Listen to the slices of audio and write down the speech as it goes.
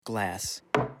Glass,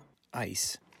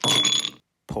 ice,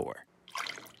 pour.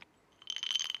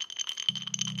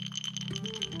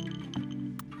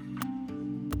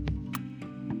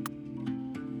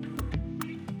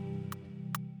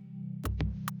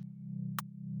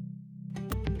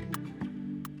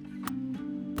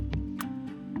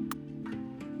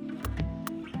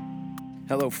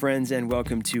 Hello, friends, and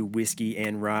welcome to Whiskey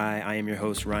and Rye. I am your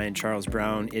host, Ryan Charles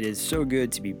Brown. It is so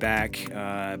good to be back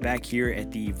here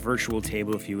at the virtual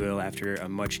table, if you will, after a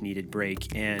much-needed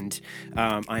break. And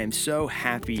I am so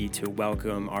happy to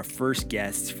welcome our first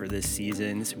guests for this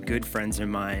season, some good friends of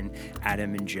mine,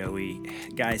 Adam and Joey.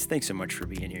 Guys, thanks so much for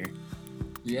being here.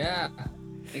 Yeah,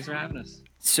 thanks for having us.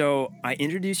 So I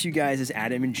introduce you guys as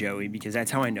Adam and Joey because that's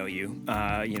how I know you.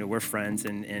 We're friends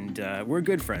and we're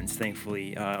good friends.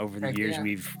 Thankfully, over the years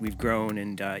we've grown,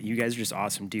 and you guys are just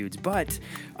awesome dudes. But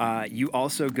you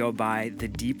also go by the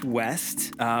Deep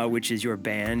West, which is your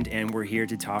band, and we're here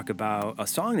to talk about a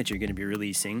song that you're going to be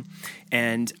releasing.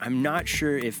 And I'm not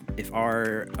sure if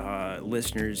our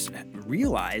listeners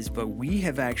realize, but we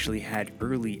have actually had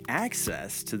early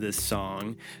access to this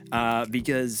song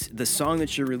because the song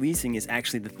that you're releasing is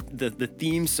actually the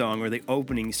theme song or the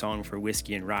opening song for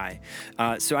Whiskey and Rye.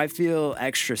 So I feel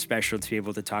extra special to be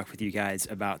able to talk with you guys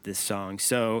about this song.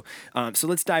 So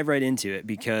let's dive right into it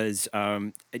because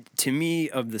to me,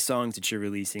 of the songs that you're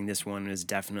releasing, this one is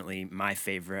definitely my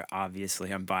favorite.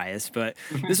 Obviously, I'm biased, but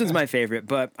this one's my favorite.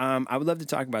 But I would love to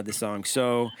talk about this song.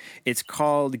 So it's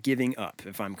called Giving Up,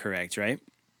 if I'm correct, right?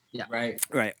 Yeah. Right.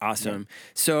 Awesome. Yeah.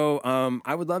 So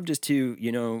I would love just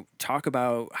to, talk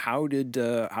about how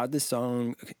this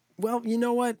song. Well, you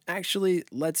know what? Actually,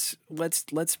 let's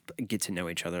get to know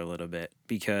each other a little bit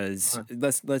because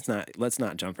let's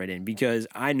not jump right in because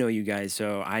I know you guys,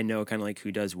 so I know kind of like who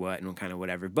does what and kind of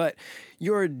whatever. But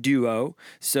you're a duo,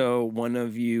 so one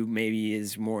of you maybe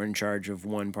is more in charge of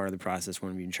one part of the process,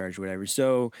 one of you in charge of whatever.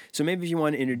 So maybe if you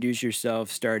want to introduce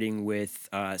yourself, starting with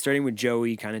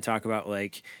Joey, kind of talk about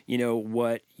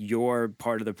what your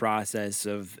part of the process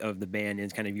of the band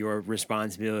is, kind of your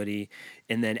responsibility,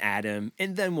 and then Adam,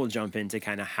 and then we'll jump into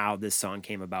kind of how this song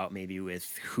came about, maybe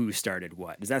with who started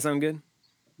what. Does that sound good?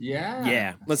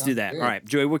 Yeah. Let's do that. Good. All right,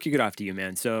 Joey, we'll kick it off to you,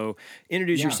 man. So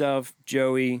introduce yourself,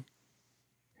 Joey.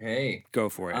 Hey, go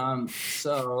for it.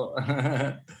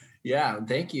 Yeah,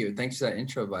 thank you. Thanks for that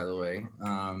intro, by the way.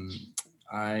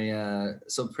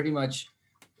 So pretty much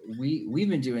we've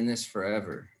been doing this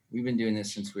forever. We've been doing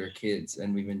this since we were kids,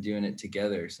 and we've been doing it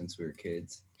together since we were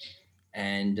kids.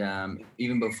 And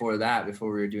even before that,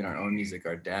 before we were doing our own music,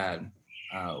 our dad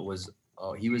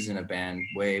he was in a band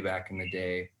way back in the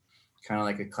day, kind of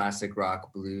like a classic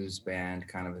rock blues band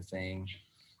kind of a thing.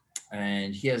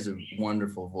 And he has a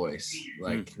wonderful voice.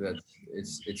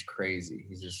 It's crazy.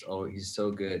 He's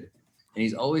so good, and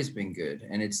he's always been good.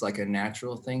 And it's like a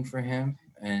natural thing for him.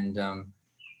 And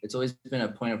it's always been a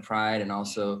point of pride, and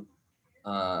also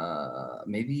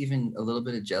maybe even a little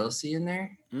bit of jealousy in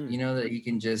there. That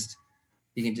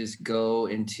he can just go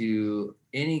into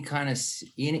any kind of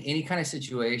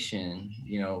situation,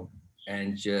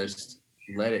 and just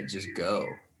let it just go,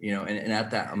 and at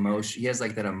that emotion, he has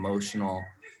like that emotional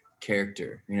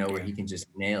character, where he can just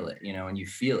nail it, and you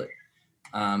feel it.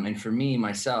 And for me,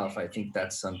 myself, I think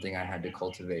that's something I had to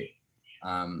cultivate,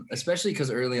 especially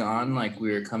because early on, like,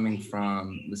 we were coming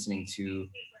from listening to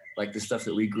like the stuff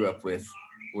that we grew up with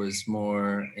was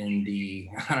more in the,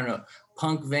 I don't know,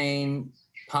 punk vein,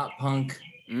 pop punk,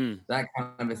 that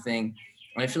kind of a thing.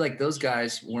 And I feel like those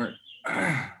guys weren't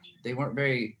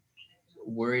very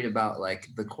worried about like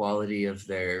the quality of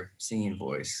their singing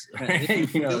voice. Right?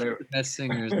 They're the best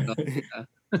singers.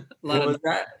 What was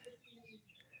that?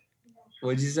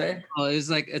 What'd you say? Oh,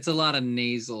 it's a lot of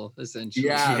nasal, essentially.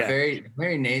 Yeah, very,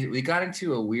 very nasal. We got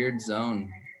into a weird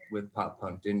zone with pop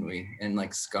punk, didn't we? And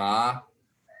like ska,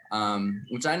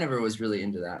 which I never was really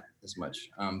into that as much.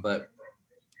 But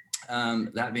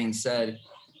that being said,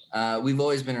 we've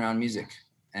always been around music,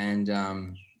 and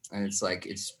it's like,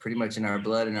 it's pretty much in our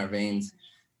blood, in our veins.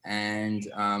 And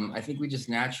I think we just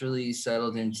naturally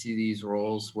settled into these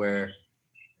roles where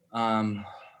I've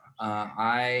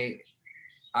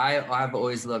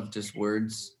always loved just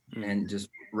words and just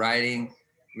writing,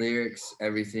 lyrics,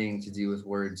 everything to do with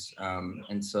words. And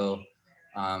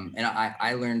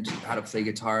I learned how to play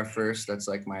guitar first. That's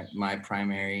like my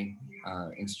primary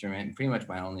instrument, pretty much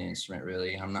my only instrument,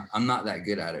 really. I'm not that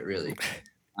good at it, really.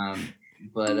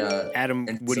 But Adam,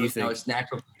 what do you think? It's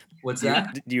natural. What's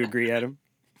that? Do you agree, Adam?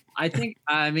 I think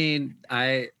that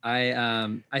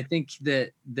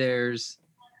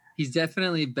he's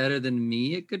definitely better than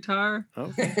me at guitar.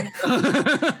 Okay.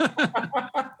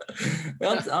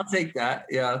 I'll take that.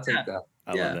 Yeah, I'll take that.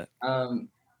 I love that.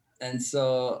 And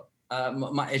so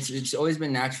it's always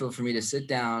been natural for me to sit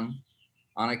down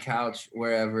on a couch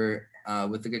wherever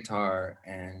with the guitar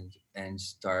and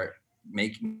start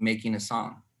making a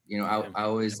song. You know, I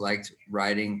always liked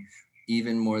writing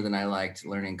even more than I liked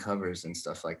learning covers and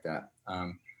stuff like that.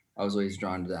 I was always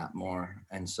drawn to that more,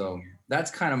 and so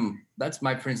that's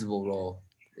my principal role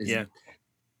is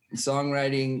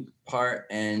songwriting part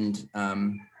and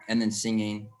then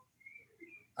singing,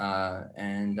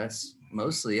 and that's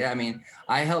mostly I mean,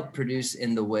 I help produce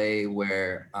in the way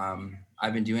where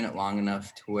I've been doing it long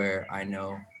enough to where I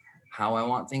know how I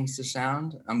want things to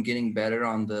sound. I'm getting better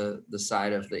on the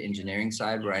side of the engineering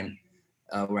side where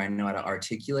I know how to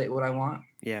articulate what I want.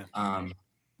 Yeah.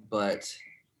 But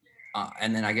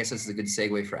and then I guess this is a good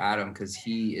segue for Adam because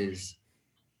he is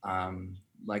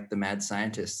like the mad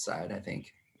scientist side, I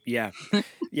think. Yeah.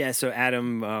 Yeah. So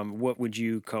Adam, what would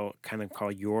you call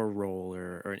your role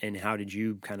or and how did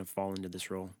you kind of fall into this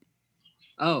role?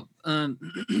 Oh,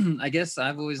 I guess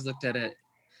I've always looked at it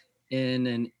in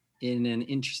an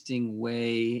interesting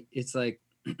way. It's like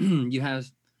you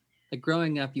have like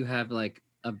growing up, you have like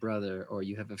a brother or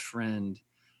you have a friend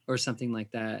or something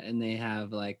like that, and they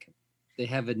have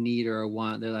a need or a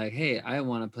want. They're like, hey, I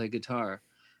want to play guitar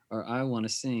or I want to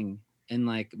sing. And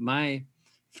like my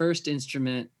first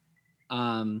instrument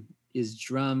is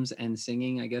drums and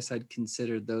singing. I guess I'd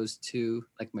consider those two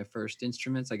like my first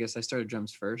instruments. I guess I started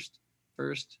drums first,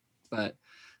 but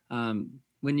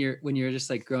when you're just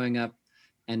like growing up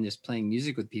and just playing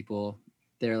music with people,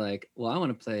 they're like, well, I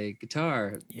want to play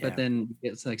guitar, but then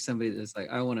it's like somebody that's like,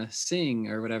 I want to sing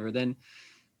or whatever. Then,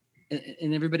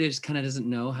 and everybody just kind of doesn't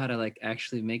know how to like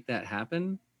actually make that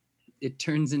happen. It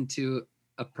turns into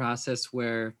a process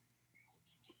where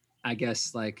I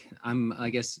guess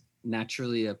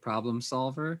naturally a problem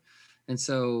solver. And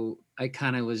so I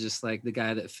kind of was just like the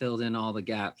guy that filled in all the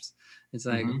gaps. It's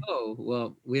like, oh,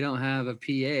 well, we don't have a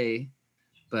PA,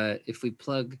 but if we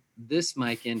plug this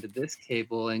mic into this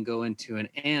cable and go into an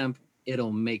amp,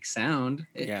 it'll make sound.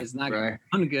 It's not going to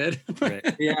sound good.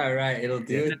 Yeah, right. It'll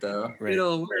do it though.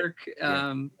 It'll work.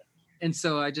 And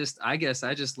so I guess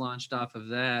I just launched off of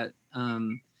that.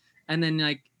 And then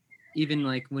like, even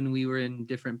like when we were in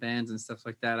different bands and stuff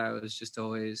like that, I was just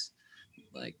always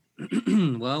like,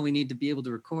 well, we need to be able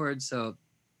to record. So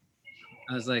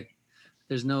I was like,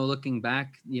 there's no looking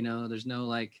back, you know, there's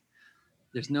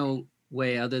no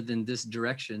way other than this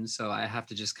direction. So I have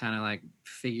to just kind of like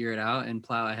figure it out and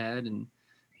plow ahead and,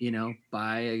 you know,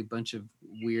 buy a bunch of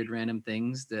weird random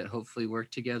things that hopefully work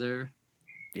together,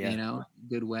 you know,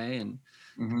 good way. And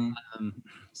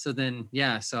so then,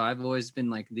 so I've always been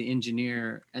like the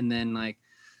engineer. And then like,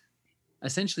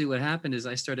 essentially what happened is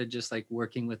I started just like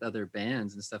working with other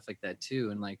bands and stuff like that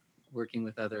too. And like working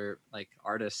with other like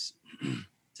artists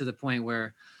to the point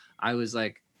where I was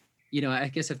like, you know, I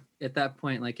guess at that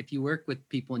point, like if you work with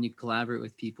people and you collaborate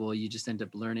with people, you just end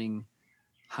up learning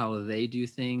how they do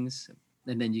things.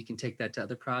 And then you can take that to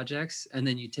other projects. And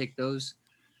then you take those,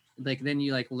 like, then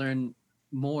you like learn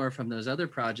more from those other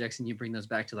projects and you bring those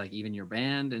back to like even your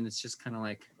band. And it's just kind of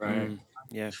like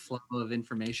flow of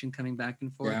information coming back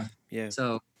and forth.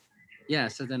 So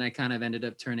then I kind of ended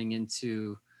up turning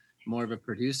into more of a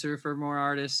producer for more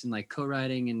artists and like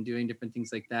co-writing and doing different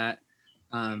things like that.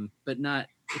 But not,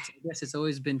 I guess it's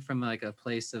always been from like a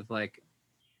place of like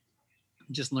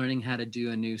just learning how to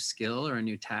do a new skill or a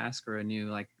new task or a new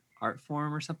like art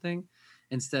form or something,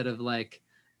 instead of like,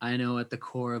 I know at the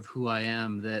core of who I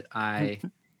am that I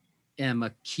am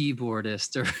a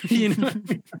keyboardist or, you know,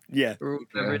 or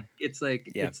whatever. It's like,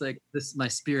 it's like this, my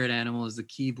spirit animal is the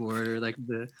keyboard or like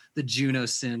the Juno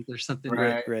synth or something.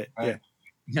 Right.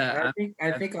 Yeah.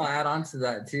 I think I'll add on to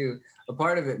that too. A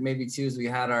part of it maybe too is we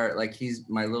had he's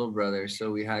my little brother,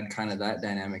 so we had kind of that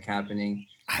dynamic happening.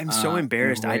 I'm so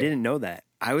embarrassed. I didn't know that.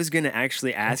 I was gonna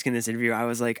actually ask in this interview. I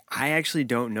was like, I actually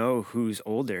don't know who's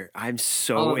older. I'm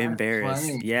so embarrassed.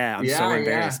 Funny. Yeah, I'm so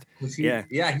embarrassed. He's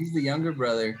the younger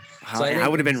brother. So I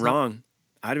would have been wrong.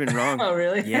 I'd have been wrong. Oh,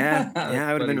 really? Yeah,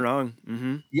 I would have been wrong.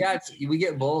 Mm-hmm. Yeah, we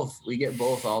get both. We get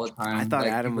both all the time. I thought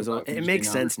like, Adam was old. It makes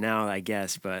sense now, I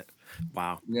guess, but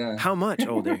wow. Yeah. How much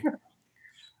older?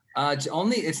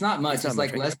 It's not much. It's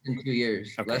like less than 2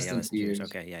 years. Okay, less than 2 years.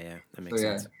 Okay, yeah, that makes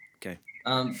sense. Okay.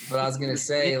 But I was gonna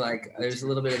say, like, there's a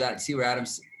little bit of that too. Where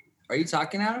Adam's, are you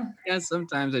talking, Adam? Yeah,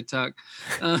 sometimes I talk.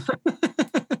 I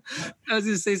was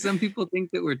gonna say, some people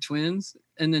think that we're twins,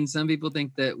 and then some people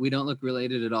think that we don't look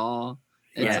related at all.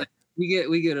 It's like, we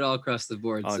get it all across the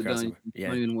board. So don't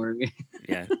even worry.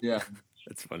 Yeah.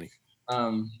 That's funny.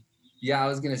 Yeah, I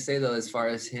was gonna say though, as far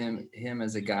as him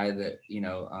as a guy that, you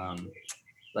know,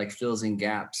 like fills in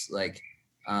gaps, like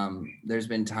there's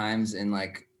been times in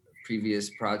like previous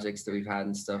projects that we've had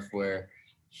and stuff where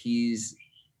he's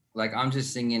like, I'm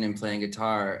just singing and playing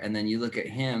guitar, and then you look at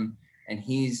him and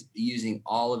he's using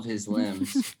all of his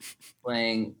limbs,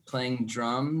 playing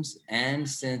drums and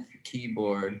synth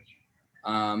keyboard,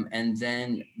 and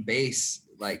then bass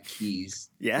like keys,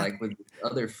 like with the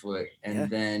other foot, and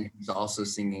then he's also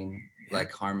singing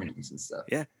like harmonies and stuff.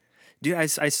 Yeah. Dude, I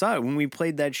saw it when we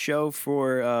played that show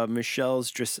for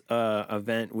Michelle's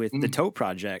event with the Tote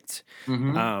Project.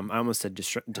 I almost said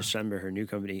December, her new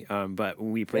company. But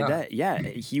when we played that,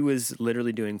 he was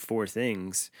literally doing 4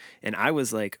 things. And I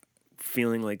was like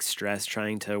feeling like stressed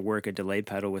trying to work a delay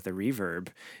pedal with a reverb.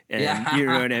 And you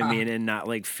know what I mean? And not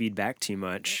like feedback too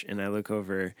much. And I look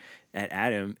over at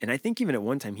Adam. And I think even at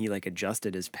one time he like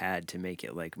adjusted his pad to make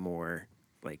it like more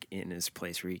like in his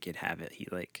place where he could have it. He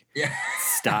like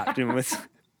stopped and was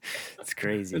it's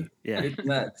crazy. Yeah, it's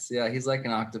nuts. Yeah, he's like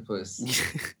an octopus.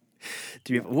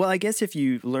 Well, I guess if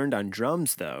you learned on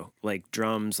drums though, like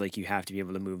drums, like you have to be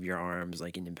able to move your arms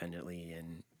like independently,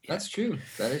 and that's true.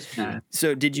 That is true.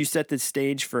 So did you set the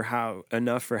stage for how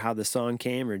the song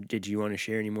came, or did you want to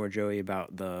share any more, Joey,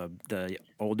 about the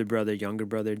older brother younger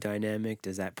brother dynamic?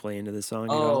 Does that play into the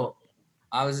song at all?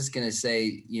 I was just gonna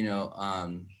say,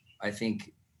 I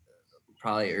think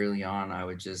probably early on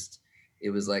it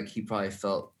was like he probably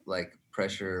felt like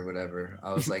pressure or whatever.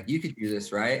 I was like, you could do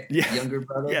this, right? Yeah. Younger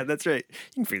brother. Yeah, that's right. You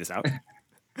can figure this out.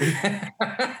 You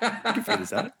can figure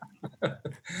this out.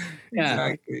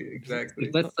 Yeah.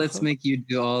 Exactly. Let's make you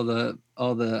do all the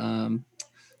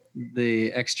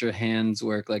extra hands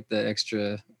work, like the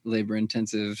extra labor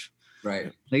intensive,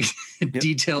 right? Like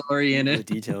detail oriented.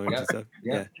 The detail oriented stuff.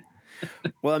 Yeah.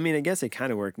 Well, I mean, I guess it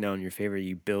kind of worked now in your favor.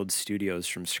 You build studios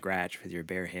from scratch with your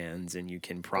bare hands, and you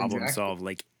can problem solve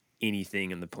like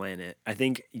anything on the planet. I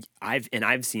think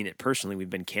I've seen it personally. We've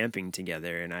been camping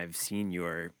together, and I've seen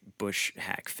your bush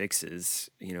hack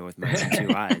fixes, with my own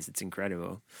 2 eyes. It's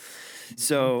incredible.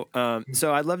 So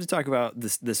I'd love to talk about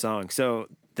the song. So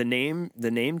the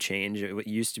name change. It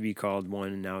used to be called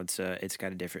One, and now it's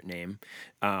got a different name.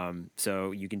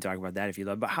 So you can talk about that if you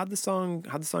love. But how'd the song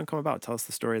come about? Tell us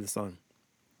the story of the song.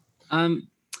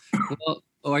 Well,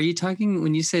 are you talking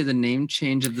when you say the name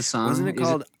change of the song? Wasn't it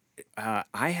called?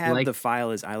 I have the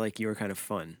file as I Like You Are Kind of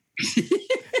Fun.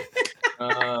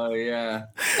 Oh yeah.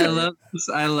 I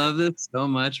love this so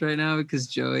much right now because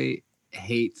Joey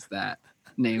hates that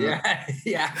name.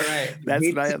 Yeah, right. That's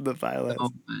what I have the file as. So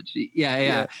much.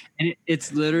 Yeah. And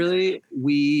it's literally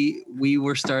we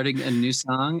were starting a new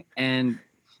song, and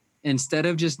instead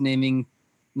of just naming,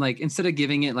 like instead of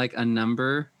giving it like a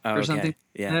number or something,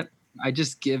 I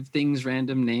just give things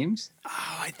random names.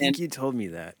 Oh, I think you told me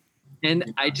that.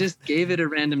 And I just gave it a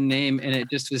random name, and it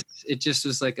just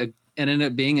was like it ended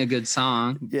up being a good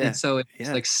song. Yeah. And so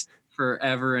it's like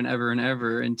forever and ever and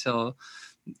ever until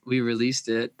we released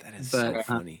it. That is so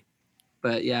funny.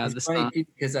 But yeah, it's funny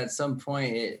because at some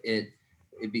point it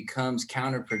becomes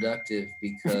counterproductive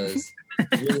because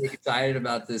you're really excited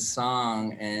about this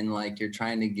song and like you're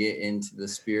trying to get into the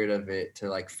spirit of it to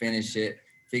like finish it,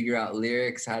 figure out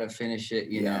lyrics, how to finish it,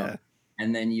 you know.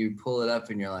 And then you pull it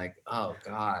up and you're like, oh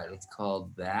God, it's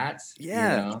called that.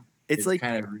 Yeah. It's like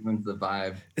kind of ruins the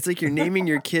vibe. It's like you're naming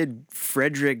your kid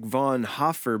Frederick von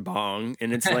Hofferbong,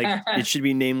 and it's like it should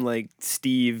be named like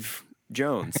Steve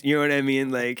Jones. You know what I mean?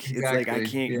 Like it's like I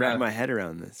can't wrap my head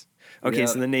around this. Okay,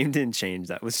 so the name didn't change.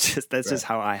 That's just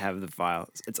how I have the file.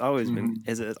 It's always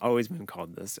been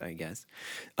called this, I guess.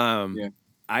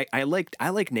 I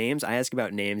like names. I ask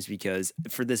about names because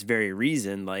for this very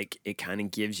reason, like it kind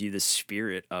of gives you the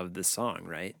spirit of the song,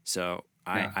 right? So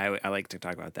I like to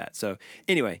talk about that. So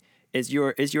anyway, it's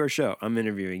your show. I'm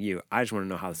interviewing you. I just want to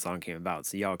know how the song came about,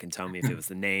 so y'all can tell me if it was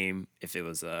the name, if it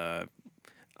was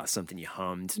something you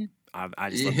hummed. I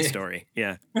just love the story.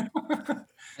 Yeah.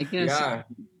 I guess. Yeah.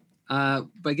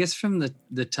 But I guess from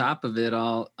the top of it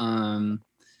all,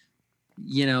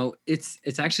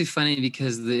 it's actually funny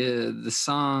because the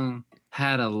song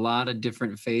had a lot of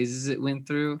different phases it went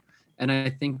through, and I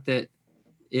think that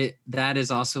that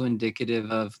is also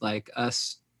indicative of like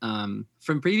us.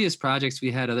 From previous projects,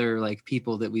 we had other like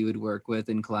people that we would work with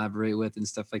and collaborate with and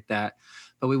stuff like that,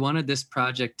 but we wanted this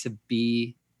project to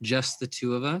be just the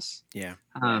two of us. Yeah.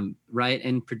 Write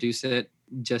and produce it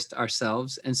just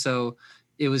ourselves, and so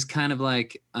it was kind of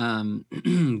like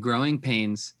growing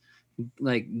pains,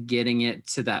 like getting it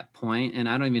to that point. And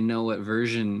I don't even know what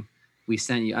version we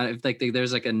sent you.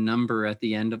 There's like a number at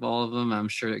the end of all of them. I'm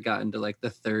sure it got into like the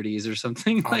 30s or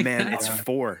something. Oh man, that. It's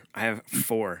 4. I have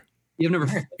 4. You have number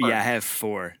 4? Yeah, I have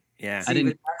 4. Yeah. I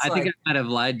think I might have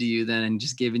lied to you then and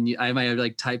just given you. I might have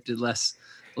like typed it less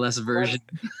less version.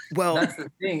 Well, that's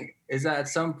the thing, is that at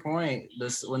some point,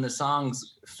 when the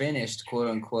song's finished, quote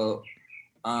unquote,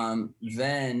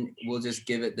 then we'll just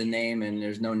give it the name and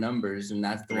there's no numbers, and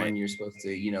that's the one you're supposed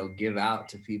to, give out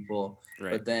to people.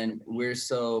 Right. But then we're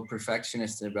so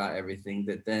perfectionist about everything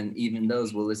that then even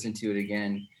those will listen to it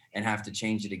again and have to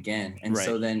change it again. And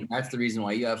so then that's the reason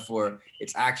why you have 4.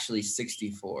 It's actually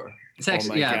 64. It's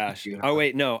actually, oh my gosh. Oh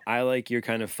wait, no, I like You're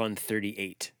Kind of Fun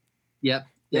 38. Yep.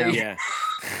 Yeah.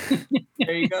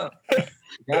 There you go.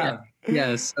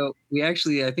 Yeah. So we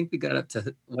actually, I think we got up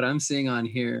to what I'm seeing on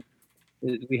here.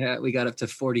 We got up to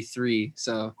 43.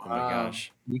 So oh my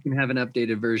gosh, you can have an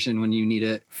updated version when you need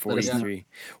it. 43.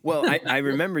 Well, I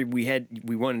remember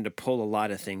we wanted to pull a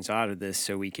lot of things out of this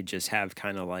so we could just have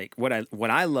kind of like what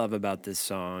I love about this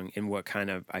song, and what kind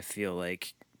of I feel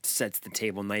like sets the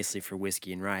table nicely for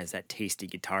Whiskey and Rye is that tasty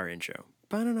guitar intro.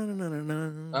 That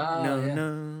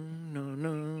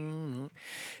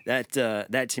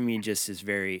to me just is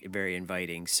very, very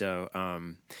inviting. So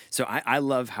I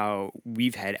love how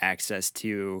we've had access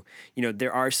to,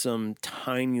 there are some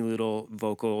tiny little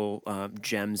vocal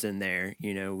gems in there.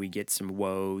 We get some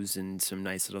woes and some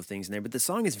nice little things in there, but the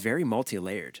song is very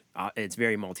multi-layered. It's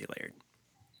very multi-layered.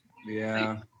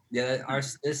 Yeah.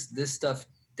 This stuff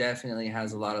definitely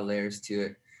has a lot of layers to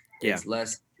it.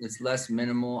 It's less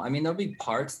minimal. I mean, there'll be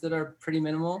parts that are pretty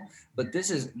minimal, but this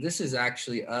is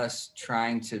actually us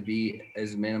trying to be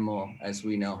as minimal as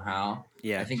we know how.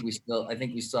 Yeah. I think we still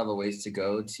have a ways to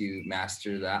go to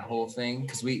master that whole thing,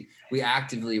 because we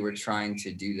actively were trying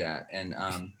to do that. And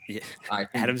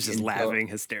Adam's just laughing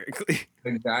hysterically.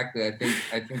 Exactly.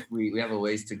 I think we have a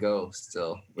ways to go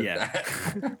still with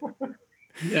that.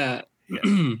 Yeah.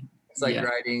 It's like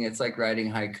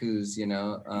writing haikus,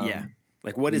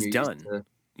 Like what is done?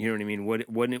 You know what I mean?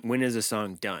 When is a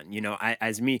song done?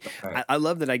 I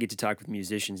love that I get to talk with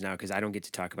musicians now, because I don't get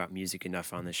to talk about music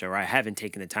enough on the show, or I haven't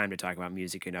taken the time to talk about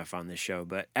music enough on the show.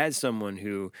 But as someone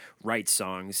who writes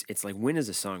songs, it's like, when is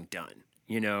a song done?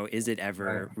 Is it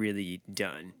ever really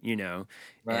done?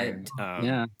 Right.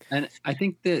 And, and I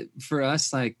think that for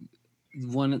us, like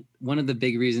one of the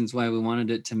big reasons why we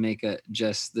wanted it to make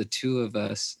just the two of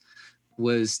us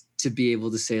was to be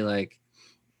able to say like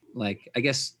I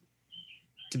guess,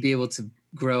 to be able to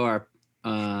grow our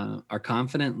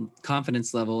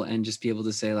confidence level, and just be able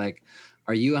to say like,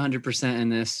 are you 100% in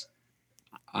this?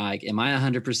 Like, am I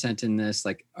 100% in this?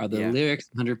 Like, are the lyrics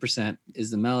 100%?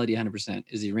 Is the melody 100%?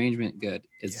 Is the arrangement good?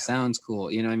 Is the sounds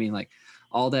cool? You know what I mean? Like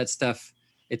all that stuff.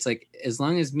 It's like, as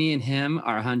long as me and him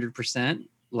are 100%,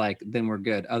 like, then we're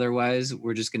good. Otherwise,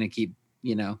 we're just going to keep,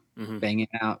 banging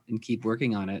out and keep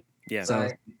working on it. Yeah. So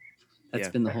that's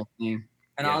been the whole thing.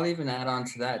 And I'll even add on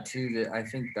to that too, that I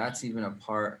think that's even a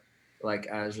part, like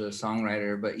as a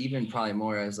songwriter, but even probably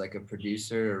more as like a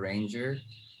producer, arranger.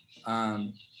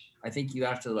 I think you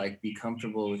have to like be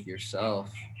comfortable with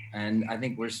yourself. And I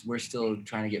think we're still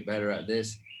trying to get better at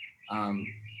this.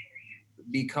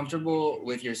 Be comfortable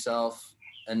with yourself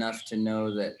enough to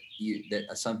know that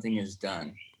something is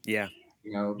done. Yeah.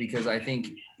 Because I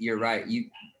think you're right.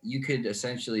 You could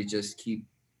essentially just keep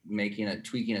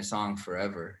tweaking a song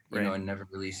forever, and never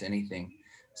release anything.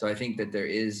 So I think that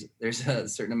there's a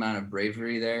certain amount of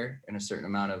bravery there, and a certain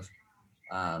amount of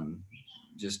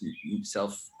just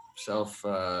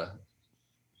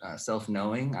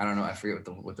self-knowing. I don't know. I forget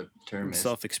what the term is.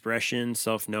 Self-expression,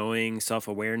 self-knowing,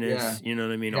 self-awareness. Yeah. You know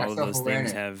what I mean? All of those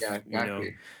things have,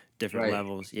 different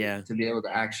levels. Yeah. To be able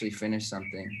to actually finish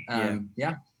something.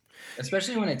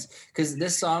 Especially when because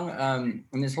this song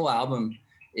and this whole album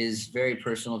is very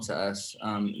personal to us.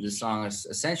 This song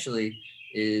essentially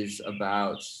is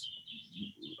about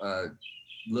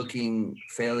looking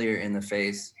failure in the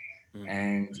face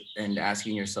and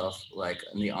asking yourself like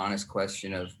the honest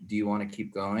question of, do you want to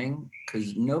keep going?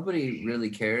 Because nobody really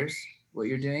cares what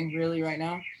you're doing really right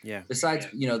now. Yeah. Besides,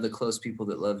 the close people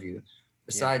that love you.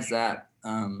 Besides that,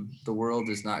 the world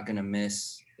is not going to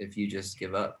miss if you just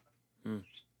give up.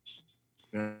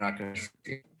 You're not going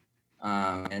to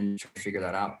and try to figure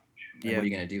that out. What are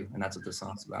you going to do? And that's what this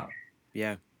song's about.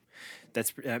 Yeah.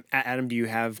 That's Adam, do you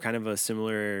have kind of a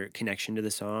similar connection to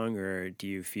the song, or do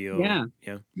you feel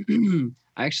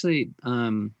Actually,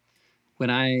 when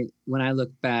I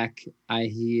look back, I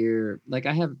hear like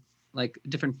I have like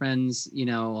different friends,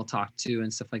 I'll talk to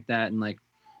and stuff like that, and like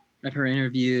I've heard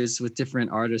interviews with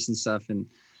different artists and stuff, and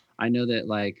I know that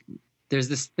like there's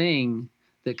this thing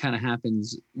that kind of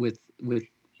happens with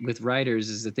writers,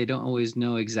 is that they don't always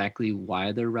know exactly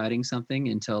why they're writing something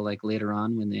until like later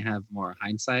on when they have more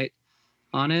hindsight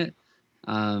on it.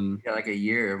 Like a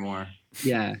year or more.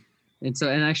 Yeah. And so,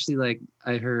 and actually, like,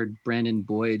 I heard Brandon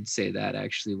Boyd say that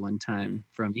actually one time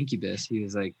from Incubus. He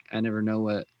was like, I never know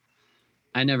what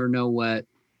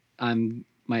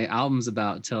my album's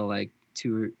about till like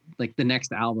the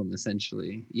next album,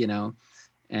 essentially, you know.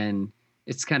 And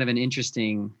it's kind of an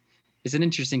interesting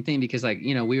thing because, like,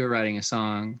 you know, we were writing a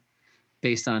song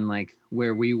based on like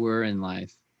where we were in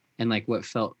life and like what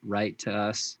felt right to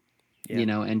us, you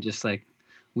know, and just like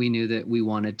we knew that we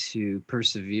wanted to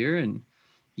persevere, and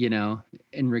you know,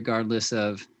 and regardless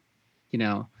of, you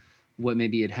know, what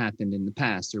maybe had happened in the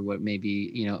past or what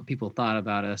maybe, you know, people thought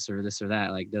about us or this or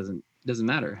that, like doesn't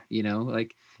matter, you know.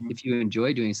 Like if you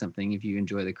enjoy doing something, if you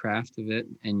enjoy the craft of it,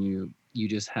 and you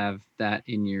just have that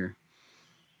in your,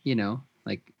 you know,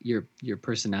 like your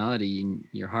personality and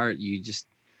your heart, you just,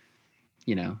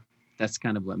 you know, that's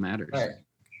kind of what matters. Right.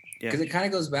 Because it kind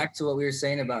of goes back to what we were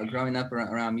saying about growing up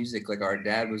around music. Like our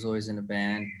dad was always in a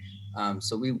band.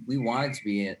 So we wanted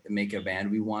to make a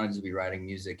band. We wanted to be writing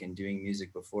music and doing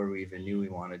music before we even knew we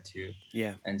wanted to.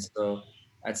 Yeah. And so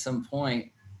at some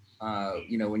point,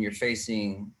 you know, when you're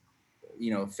facing,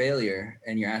 you know, failure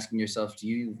and you're asking yourself, do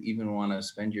you even want to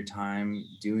spend your time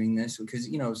doing this? Because,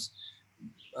 you know,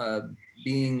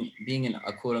 being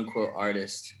a quote unquote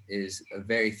artist is a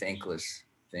very thankless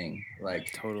thing.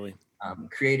 Like totally.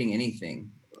 Creating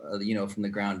anything, you know, from the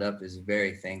ground up is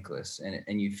very thankless,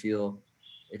 and you feel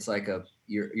it's like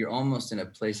you're almost in a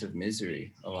place of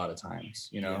misery a lot of times,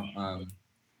 you know.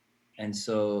 And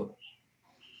so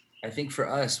I think for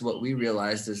us, what we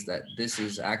realized is that this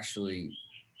is actually,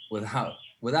 without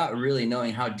really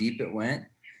knowing how deep it went,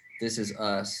 this is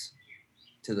us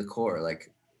to the core.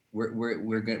 Like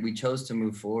we chose to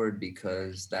move forward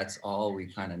because that's all we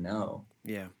kind of know.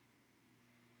 Yeah.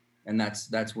 And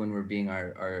that's when we're being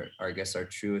our I guess our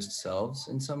truest selves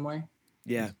in some way.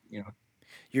 Yeah. You know,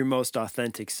 your most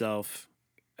authentic self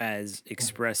as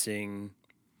expressing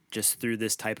just through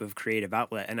this type of creative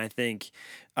outlet. And I think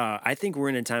we're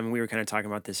in a time, and we were kind of talking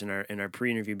about this in our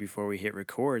pre-interview before we hit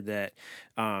record, that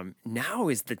now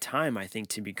is the time, I think,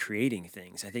 to be creating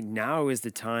things. I think now is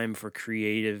the time for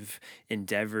creative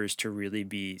endeavors to really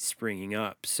be springing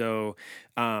up. So,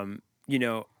 you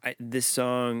know, this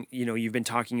song, you know, you've been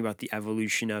talking about the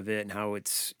evolution of it and how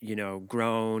it's, you know,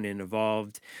 grown and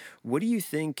evolved. What do you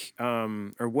think,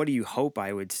 or what do you hope,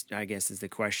 I guess is the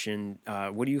question,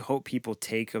 what do you hope people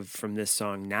take from this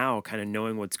song now, kind of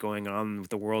knowing what's going on with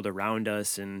the world around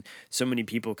us, and so many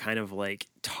people kind of like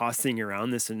tossing around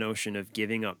this notion of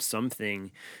giving up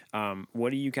something?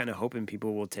 What are you kind of hoping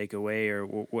people will take away, or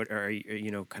what are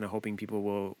you know, kind of hoping people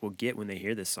will get when they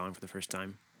hear this song for the first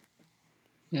time?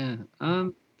 Yeah.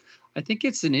 I think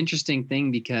it's an interesting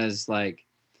thing because like,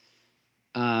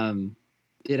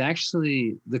 it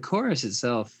actually, the chorus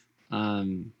itself,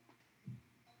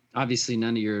 obviously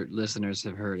none of your listeners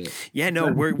have heard it. Yeah, no,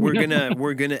 we're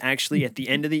gonna actually at the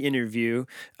end of the interview,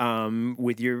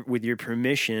 with your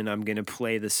permission, I'm gonna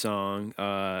play the song,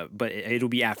 but it'll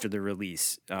be after the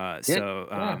release.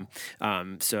 So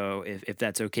if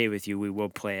that's okay with you, we will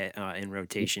play it in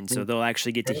rotation. So they'll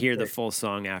actually get to hear the full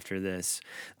song after this,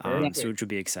 so which will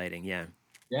be exciting. Yeah.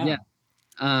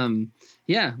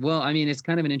 Yeah. Well, I mean, it's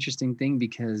kind of an interesting thing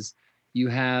because you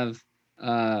have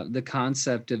the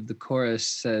concept of the chorus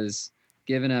says,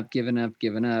 "Giving up, giving up,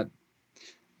 giving up."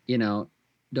 You know,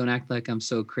 don't act like I'm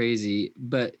so crazy.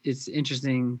 But it's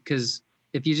interesting because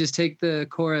if you just take the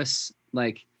chorus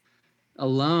like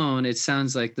alone, it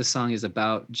sounds like the song is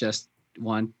about just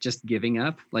giving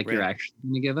up, like you're actually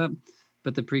going to give up.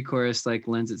 But the pre-chorus like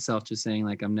lends itself to saying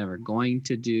like, I'm never going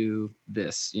to do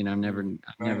this, you know, I'm never going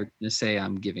to say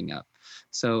I'm giving up.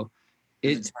 So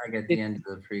it's a tag at the end of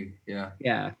the pre.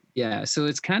 Yeah. So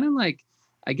it's kind of like,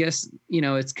 I guess, you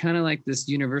know, it's kind of like this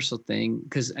universal thing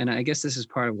and I guess this is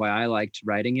part of why I liked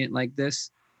writing it like this,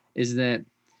 is that,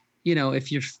 you know,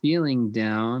 if you're feeling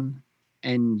down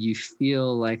and you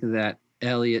feel like that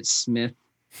Elliott Smith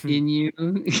in you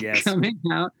coming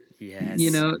out, you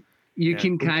know, you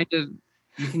can kind of,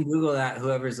 you can Google that,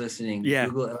 whoever's listening.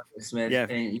 Google Elliott Smith,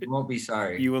 and you won't be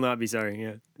sorry. You will not be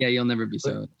sorry. Yeah, you'll never be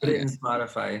sorry. Put it in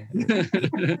Spotify.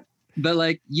 But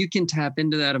like, you can tap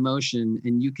into that emotion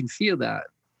and you can feel that,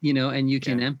 you know, and you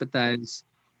can empathize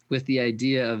with the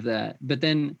idea of that. But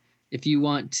then if you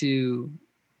want to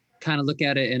kind of look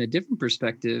at it in a different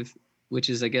perspective, which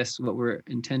is, I guess, what we're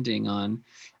intending on,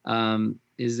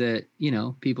 is that, you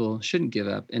know, people shouldn't give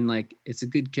up. And like, it's a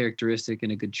good characteristic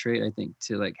and a good trait, I think,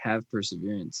 to like have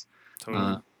perseverance.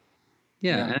 Totally.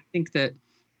 And I think that,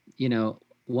 you know,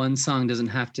 one song doesn't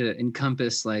have to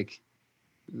encompass like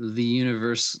the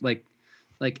universe, like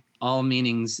all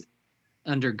meanings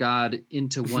under God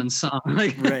into one song.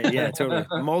 Like, right. Yeah, totally.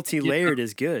 Multi-layered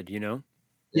is good, you know?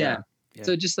 Yeah. Yeah.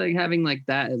 So just like having like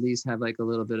that, at least have like a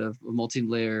little bit of a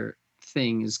multi-layer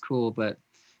thing is cool. But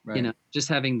you know, just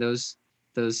having those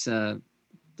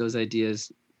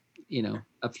ideas, you know,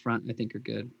 up front, I think are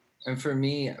good. And for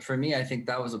me, I think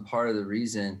that was a part of the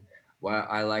reason why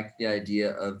I liked the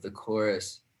idea of the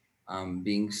chorus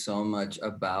being so much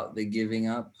about the giving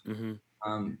up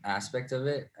aspect of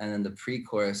it, and then the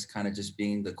pre-chorus kind of just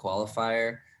being the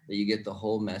qualifier that you get the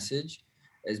whole message,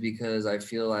 is because I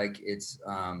feel like it's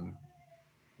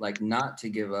like not to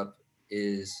give up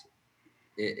is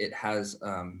it has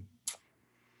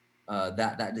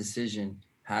that decision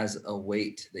has a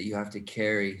weight that you have to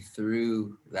carry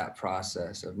through that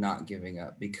process of not giving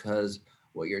up, because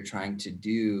what you're trying to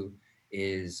do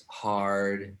is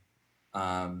hard.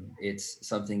 It's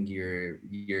something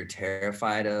you're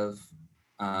terrified of.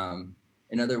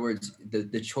 In other words,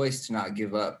 the choice to not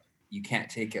give up, you can't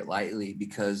take it lightly,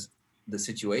 because the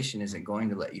situation isn't going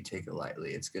to let you take it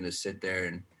lightly. It's going to sit there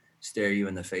and stare you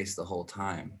in the face the whole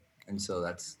time. And so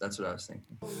that's what I was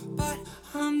thinking. But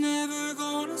I'm never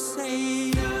gonna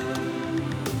say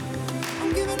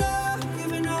I'm giving up,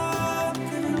 giving up,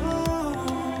 giving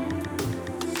up.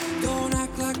 Don't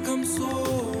act like I'm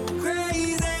so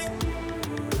crazy.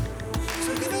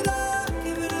 So give it up,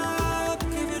 give it up,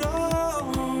 give it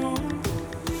all.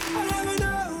 I never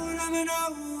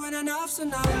know when enough's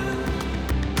enough.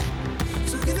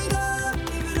 So give it up,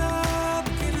 give it up,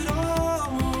 give it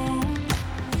all.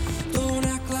 Don't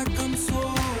act like I'm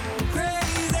so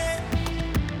crazy.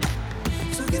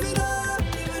 So give it up,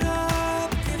 give it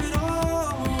up, give it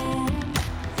all.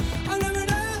 I never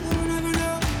know when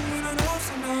enough's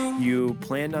enough. You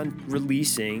planned on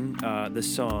releasing the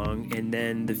song and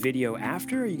then the video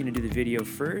after? Are you going to do the video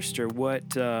first, or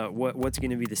what's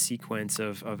going to be the sequence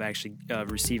of actually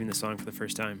receiving the song for the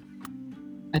first time?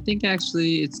 I think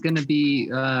actually it's going to be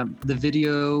the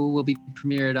video will be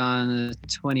premiered on the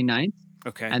 29th.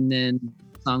 Okay. And then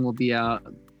the song will be out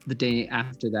the day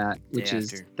after that, which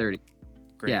is 30.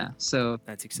 Great. Yeah. So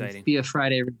that's exciting. It'll be a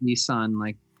Friday release on,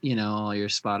 like, you know, all your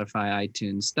Spotify,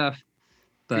 iTunes stuff.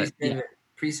 But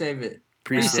Pre-save it.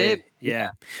 Pre-save.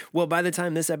 Yeah. Well, by the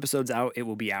time this episode's out, it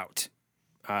will be out.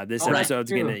 This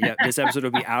episode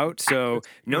will be out, so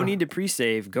no need to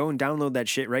pre-save. Go and download that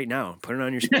shit right now. Put it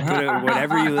on your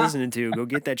whatever you're listening to. Go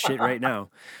get that shit right now,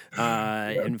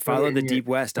 and follow the Deep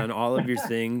West on all of your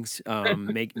things.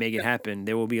 Make it happen.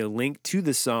 There will be a link to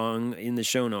the song in the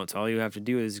show notes. All you have to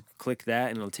do is click that,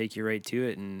 and it'll take you right to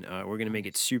it. And we're gonna make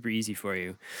it super easy for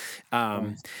you.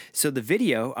 So the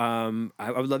video,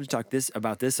 I would love to talk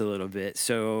about this a little bit.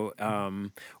 So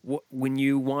when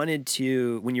you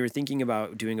were thinking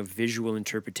about doing a visual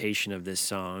interpretation of this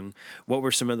song, what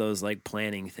were some of those like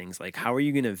planning things? Like, how are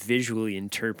you going to visually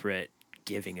interpret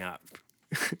giving up,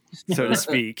 so to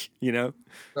speak, you know?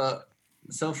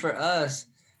 So for us,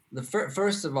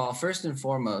 first and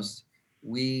foremost,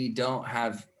 we don't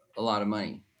have a lot of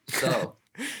money. So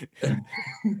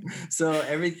so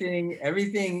everything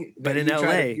but in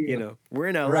LA, you know, we're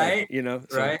in LA, right? You know,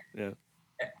 so, right? Yeah.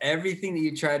 Everything that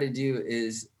you try to do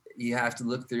is you have to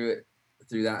look through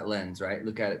that lens, right?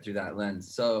 Look at it through that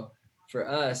lens. So for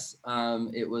us,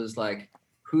 it was like,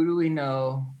 who do we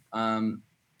know?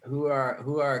 Who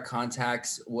are our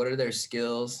contacts? What are their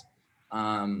skills?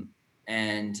 And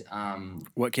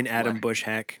what can Adam Bush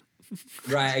hack?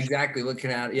 Right, exactly. What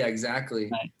can Adam? Yeah, exactly.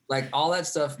 Right. Like all that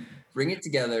stuff. Bring it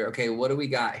together. Okay, what do we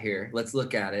got here? Let's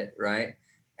look at it, right?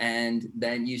 And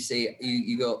then you say,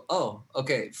 you go, oh,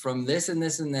 okay. From this and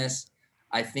this and this,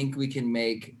 I think we can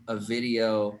make a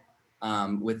video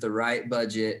with the right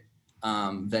budget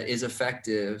that is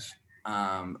effective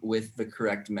with the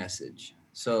correct message.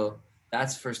 So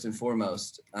that's first and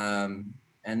foremost. And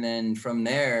then from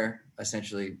there,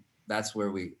 essentially, that's where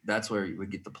we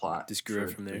get the plot. Just grew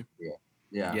it from there.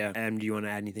 Yeah. Adam, do you want to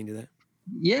add anything to that?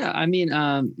 Yeah, I mean,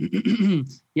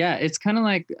 yeah, it's kind of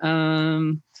like,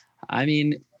 I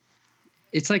mean,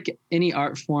 it's like any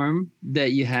art form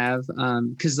that you have,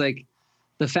 because like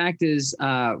the fact is,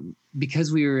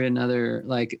 because we were in other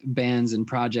like bands and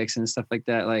projects and stuff like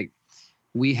that, like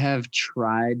we have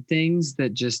tried things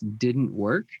that just didn't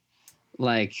work.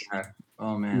 Like,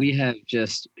 oh man, we have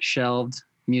just shelved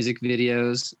music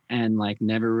videos and like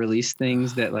never released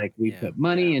things that like we put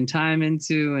money and time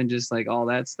into and just like all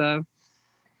that stuff.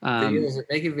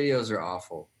 Making videos are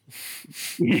awful.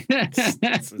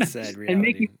 That's a sad reality. And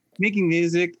making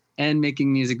music and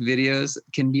making music videos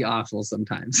can be awful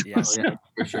sometimes. Yeah,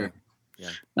 for sure.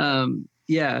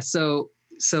 Yeah. So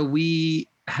we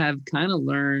have kind of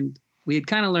learned. We had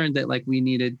kind of learned that like we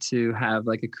needed to have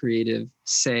like a creative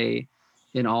say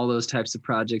in all those types of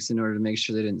projects in order to make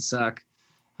sure they didn't suck.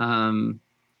 And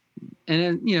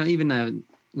then, you know, even I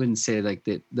wouldn't say like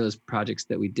that those projects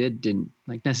that we didn't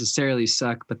like necessarily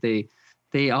suck, but they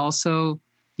also,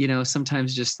 you know,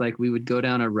 sometimes just like we would go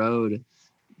down a road,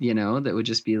 you know, that would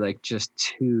just be like just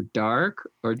too dark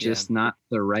or just not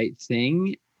the right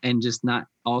thing and just not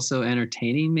also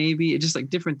entertaining. Maybe it's just like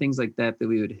different things like that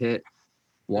we would hit.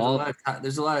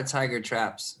 There's a lot of tiger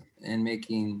traps in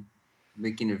making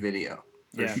a video.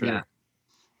 For sure. Yeah.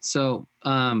 So,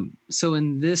 so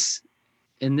in this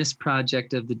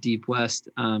project of the Deep West,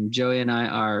 Joey and I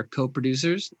are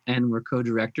co-producers and we're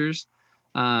co-directors.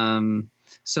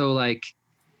 So like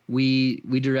we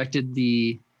directed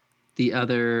the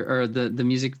other, or the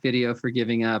music video for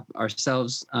Giving Up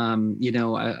ourselves. You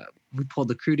know, we pulled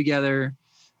the crew together,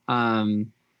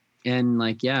 and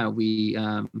like, yeah, we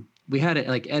had it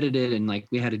like edited, and like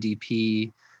we had a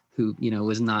DP who, you know,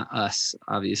 was not us,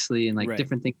 obviously, and like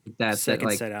different things like that. Second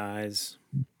like, set eyes.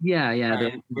 Yeah.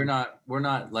 Right. We're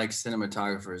not like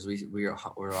cinematographers. We're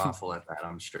awful at that,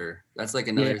 I'm sure. That's like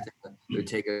another thing that would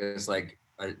take us like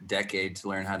a decade to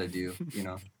learn how to do, you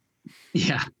know.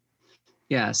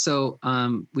 Yeah. So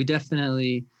we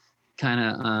definitely kind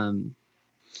of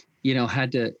you know,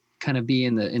 had to kind of be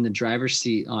in the driver's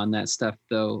seat on that stuff,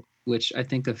 though, which I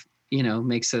think of, you know,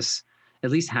 makes us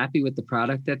at least happy with the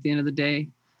product at the end of the day.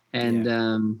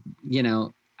 And you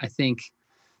know, I think,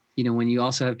 you know, when you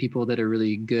also have people that are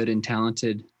really good and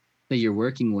talented that you're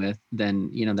working with, then,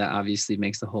 you know, that obviously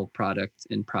makes the whole product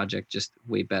and project just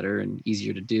way better and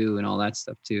easier to do and all that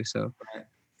stuff too. So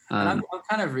and I'm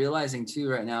kind of realizing too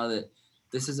right now that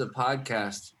this is a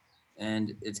podcast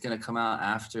and it's going to come out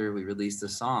after we release the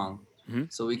song. Mm-hmm.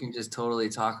 So we can just totally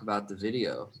talk about the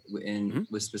video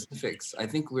with specifics. I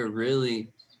think we're really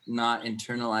not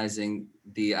internalizing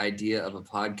the idea of a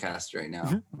podcast right now.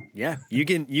 Mm-hmm. Yeah,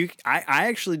 I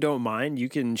actually don't mind. You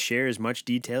can share as much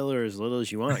detail or as little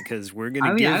as you want, because we're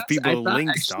going to give people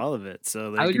links to all of it.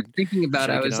 So I was just thinking about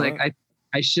it. I was like,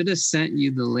 I should have sent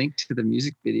you the link to the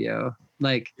music video.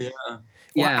 Like,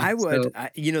 well, I would. So.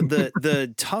 You know,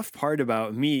 the tough part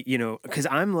about me, you know, because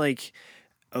I'm like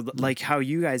how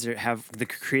you guys have the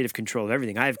creative control of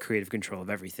everything. I have creative control of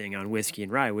everything on Whiskey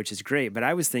and Rye, which is great. But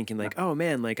I was thinking like, oh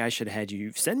man, like I should have had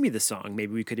you send me the song.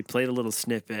 Maybe we could have played a little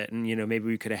snippet, and you know, maybe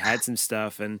we could have had some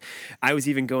stuff. And I was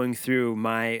even going through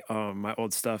my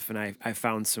old stuff, and I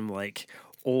found some like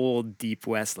old Deep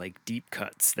West like deep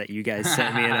cuts that you guys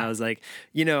sent me, and I was like,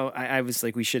 you know, I was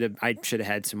like, I should have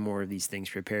had some more of these things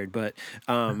prepared. But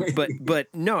but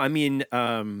no, I mean.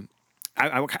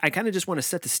 I kind of just want to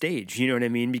set the stage, you know what I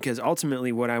mean? Because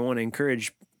ultimately what I want to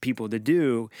encourage people to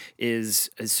do is,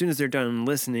 as soon as they're done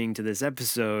listening to this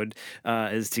episode,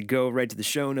 is to go right to the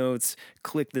show notes,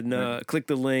 click the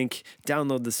link,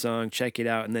 download the song, check it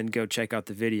out, and then go check out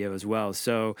the video as well.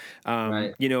 So,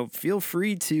 you know, feel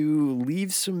free to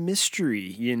leave some mystery,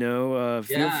 you know,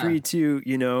 feel free to,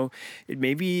 you know,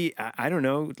 maybe, I don't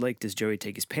know, like, does Joey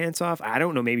take his pants off? I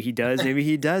don't know. Maybe he does. Maybe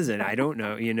he doesn't. I don't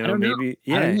know. You know, maybe,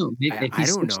 I don't know. Maybe I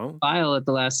don't know. File at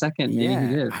the last second. Maybe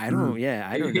he did. I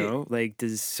don't know. Like,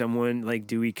 does someone like,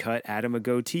 do we cut Adam a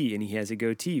goatee and he has a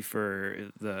goatee for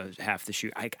the half the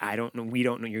shoot? I don't know. We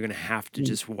don't know. You're gonna have to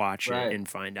just watch it and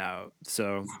find out.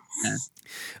 So,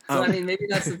 so I mean, maybe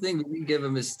that's the thing. We can give a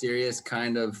mysterious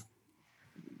kind of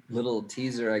little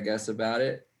teaser, I guess, about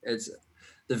it. It's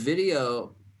the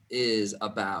video is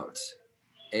about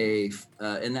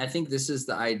and I think this is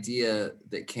the idea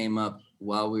that came up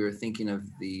while we were thinking of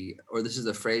this is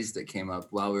the phrase that came up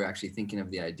while we were actually thinking of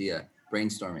the idea,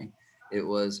 brainstorming. It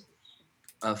was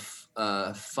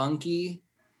a funky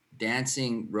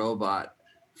dancing robot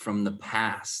from the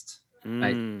past.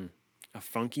 A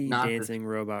funky dancing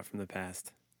robot from the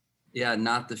past. Yeah,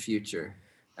 not the future,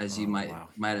 as you might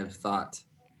have thought.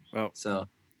 Well, so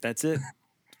that's it.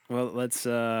 Well, let's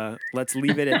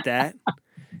leave it at that.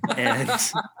 And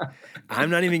I'm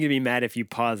not even gonna be mad if you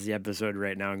pause the episode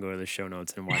right now and go to the show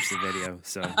notes and watch the video.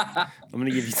 So I'm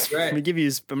gonna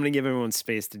give everyone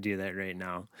space to do that right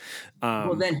now.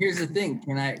 Well, then here's the thing.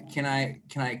 Can I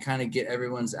kind of get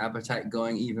everyone's appetite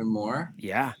going even more?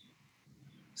 Yeah.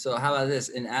 So how about this?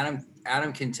 And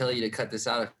Adam can tell you to cut this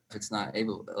out if it's not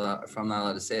able, if I'm not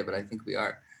allowed to say it, but I think we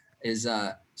are.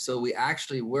 So we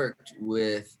actually worked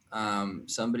with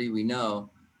somebody we know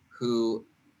who.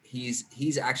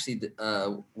 He's actually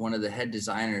one of the head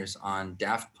designers on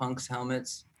Daft Punk's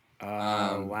helmets.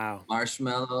 Wow.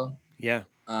 Marshmallow. Yeah.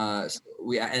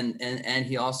 And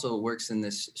he also works in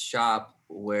this shop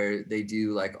where they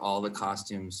do like all the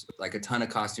costumes, like a ton of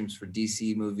costumes for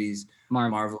DC movies,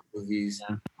 Marvel movies,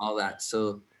 all that.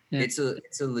 So It's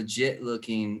a legit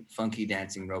looking funky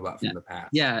dancing robot from the past.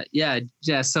 Yeah.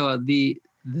 So the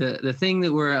thing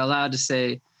that we're allowed to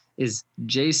say is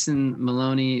Jason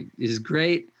Maloney is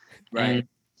great, right? And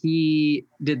he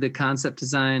did the concept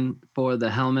design for the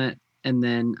helmet, and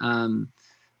then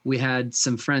we had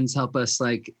some friends help us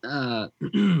that are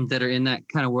in that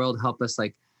kind of world help us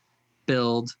like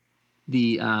build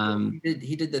the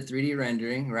he did the 3D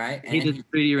rendering, right? He did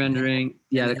 3D rendering.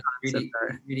 Yeah, the concept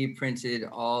 3D printed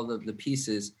all the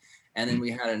pieces. And then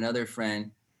we had another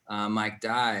friend, Mike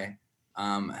Dye,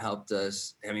 helped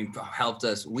us.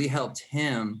 We helped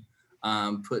him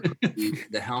put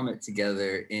the helmet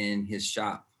together in his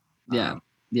shop. Yeah.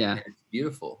 It's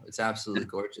beautiful. It's absolutely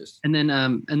gorgeous. And then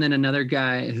another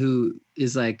guy who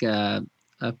is like the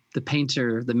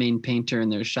painter, the main painter in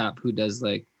their shop, who does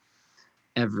like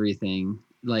everything.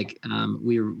 Like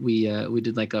we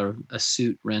did like a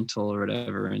suit rental or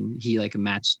whatever, and he like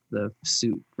matched the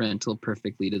suit rental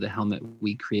perfectly to the helmet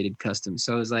we created custom.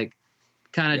 So it was like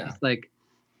kind of just like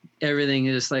everything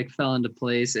just like fell into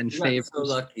place, and favors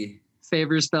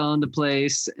fell into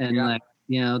place, and like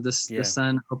the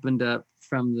sun opened up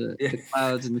from the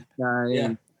clouds in the sky,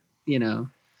 and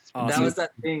awesome.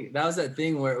 That was that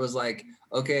thing where it was like,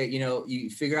 okay, you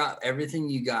figure out everything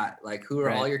you got, like who are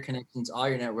all your connections, all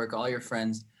your network, all your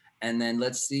friends, and then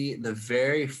let's see the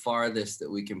very farthest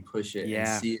that we can push it and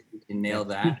see if we can nail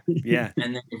that.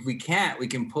 And then if we can't, we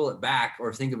can pull it back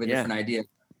or think of a different idea.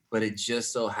 But it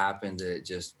just so happened that it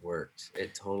just worked.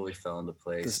 It totally fell into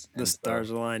place. The stars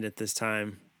aligned at this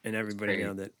time. And everybody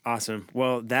nailed it. Awesome.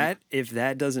 Well, if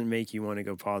that doesn't make you want to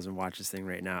go pause and watch this thing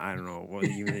right now, I don't know. Well,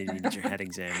 you really need to get your head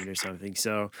examined or something.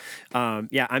 So,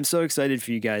 I'm so excited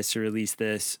for you guys to release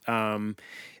this. I'm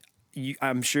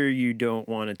sure you don't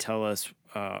want to tell us.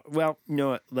 Well, you know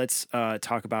what? Let's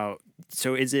talk about.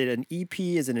 So, is it an EP?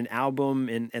 Is it an album?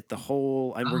 And at the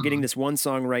whole, we're getting this one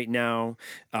song right now.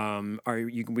 Are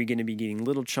we going to be getting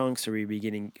little chunks? Or are we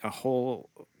getting a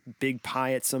whole big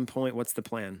pie at some point? What's the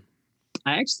plan?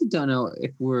 I actually don't know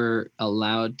if we're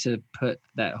allowed to put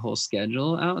that whole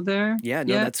schedule out there. Yeah,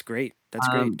 no, that's great. That's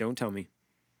great. Don't tell me.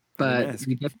 But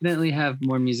we definitely have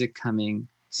more music coming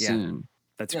soon.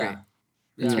 That's great.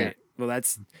 That's great. Well,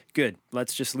 that's good.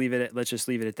 Let's just leave it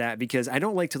at that, because I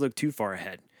don't like to look too far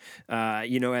ahead.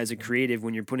 As a creative,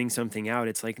 when you're putting something out,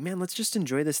 it's like, man, let's just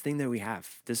enjoy this thing that we have.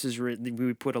 This is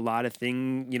we put a lot of a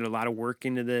lot of work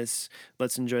into this.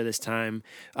 Let's enjoy this time.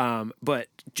 But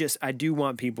just, I do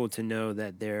want people to know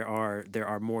that there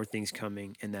are more things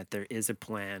coming, and that there is a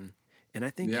plan. And I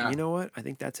think, you know what? I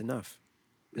think that's enough.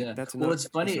 Yeah, that's enough. Well, it's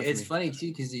funny. It's funny too,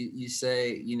 because you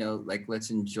say, like,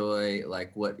 let's enjoy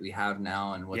like what we have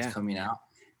now and what's coming out.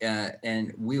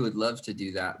 And we would love to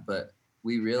do that, but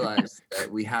we realized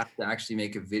that we have to actually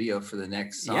make a video for the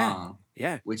next song,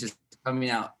 which is coming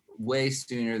out way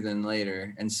sooner than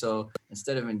later. And so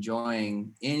instead of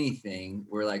enjoying anything,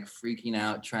 we're like freaking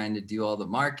out trying to do all the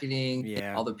marketing,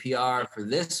 all the PR for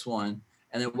this one.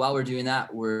 And then while we're doing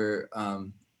that, we're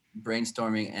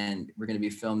brainstorming, and we're going to be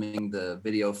filming the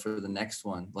video for the next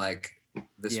one like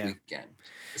this weekend.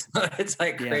 It's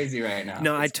like crazy right now.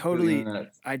 No, I totally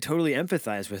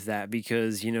empathize with that,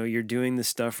 because you're doing the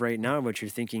stuff right now, but you're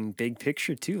thinking big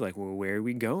picture too, like, well, where are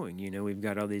we going? We've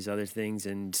got all these other things,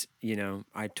 and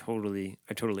I totally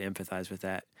empathize with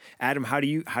that. Adam, how do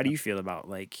you feel about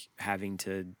like having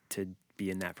to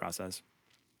be in that process?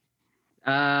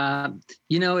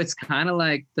 It's kind of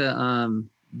like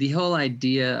the whole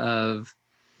idea of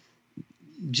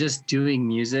just doing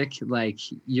music, like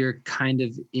you're kind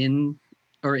of in,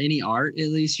 or any art at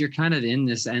least, you're kind of in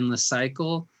this endless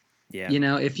cycle. Yeah.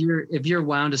 If you're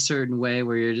wound a certain way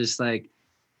where you're just like,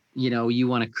 you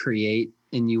want to create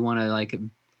and you want to like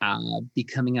be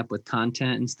coming up with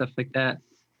content and stuff like that.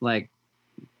 Like,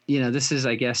 this is,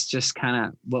 I guess, just kind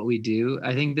of what we do.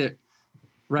 I think that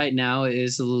right now it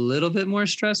is a little bit more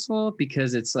stressful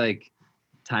because it's like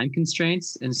time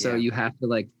constraints, and so you have to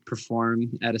like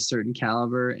perform at a certain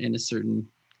caliber and a certain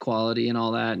quality and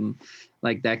all that, and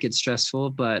like that gets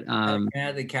stressful. But I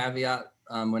add the caveat,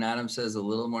 when Adam says a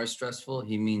little more stressful,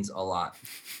 he means a lot.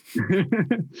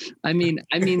 I mean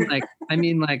like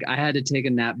I had to take a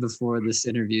nap before this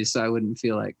interview so I wouldn't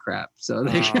feel like crap. So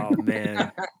oh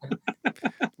man.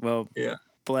 Well,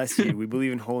 bless you. We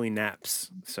believe in holy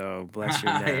naps, so bless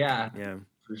your nap. Yeah.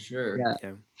 For sure. Yeah.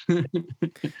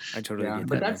 I totally get that.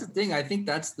 But that's the thing. I think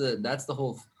that's the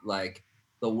whole, like,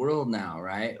 the world now,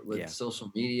 right? With social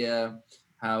media,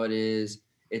 how it is.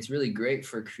 It's really great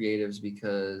for creatives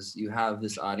because you have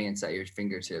this audience at your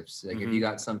fingertips. Like, if you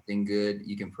got something good,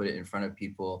 you can put it in front of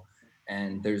people,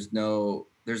 and there's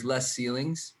less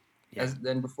ceilings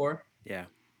than before. Yeah.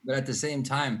 But at the same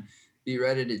time, be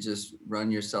ready to just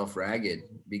run yourself ragged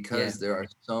because there are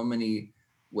so many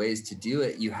ways to do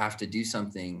it. You have to do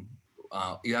something.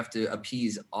 You have to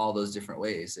appease all those different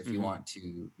ways if you want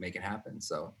to make it happen.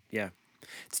 So yeah,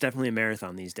 it's definitely a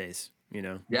marathon these days. You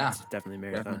know, yeah, it's definitely a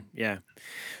marathon. Definitely. Yeah.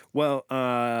 Well,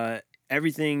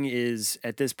 everything is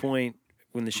at this point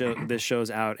when this show's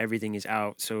out, everything is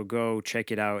out. So go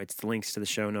check it out. It's the links to the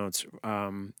show notes.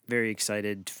 Very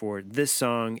excited for this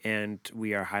song, and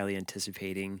we are highly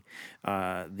anticipating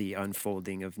the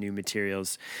unfolding of new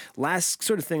materials. Last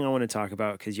sort of thing I want to talk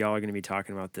about, because y'all are going to be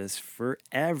talking about this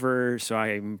forever. So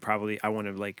I want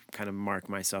to like kind of mark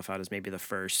myself out as maybe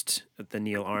the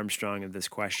Neil Armstrong of this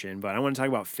question. But I want to talk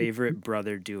about favorite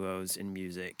brother duos in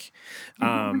music.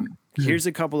 Here's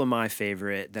a couple of my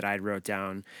favorite that I wrote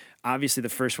down. Obviously, the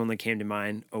first one that came to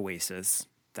mind, Oasis.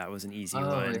 That was an easy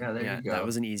one. Yeah, there you go. That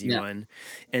was an easy one.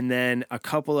 And then a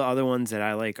couple of other ones that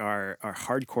I like are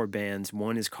hardcore bands.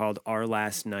 One is called Our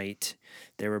Last Night.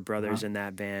 There were brothers in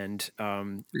that band.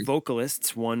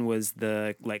 Vocalists. One was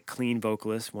the like clean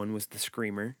vocalist. One was the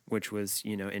screamer, which was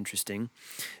interesting.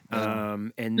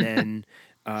 And then.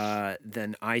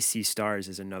 Then I See Stars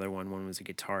is another one. One was a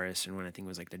guitarist, and one I think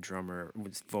was like the drummer,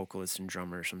 was vocalist and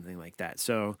drummer or something like that.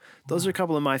 So those are a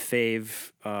couple of my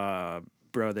fave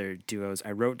brother duos.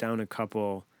 I wrote down a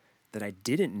couple that I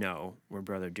didn't know were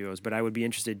brother duos, but I would be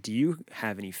interested. Do you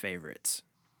have any favorites?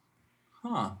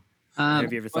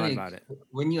 Have you ever thought about it?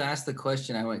 When you asked the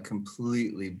question, I went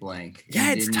completely blank.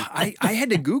 Yeah, I had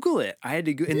to Google it. And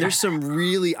there's some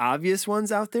really obvious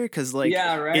ones out there because like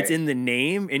it's in the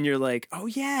name, and you're like, oh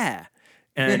yeah.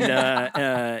 And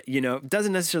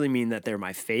doesn't necessarily mean that they're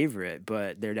my favorite,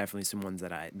 but they're definitely some ones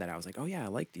that I was like, oh yeah, I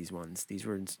like these ones. These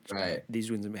ones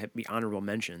have be honorable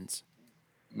mentions.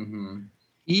 Mm-hmm.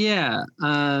 Yeah.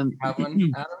 Have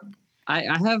one, Adam?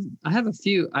 I have a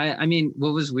few. I mean,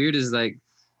 what was weird is like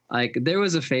there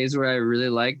was a phase where I really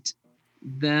liked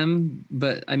them,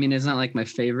 but I mean, it's not like my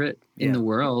favorite in the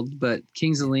world, but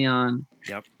Kings of Leon,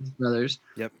 brothers.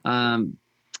 Yep. I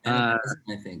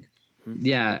think.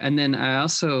 Yeah. And then I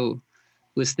also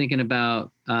was thinking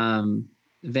about Van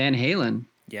Halen.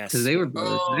 Yes. Because they were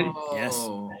brothers, right? Yes.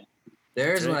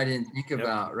 There's one I didn't think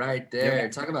about right there.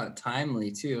 Talk about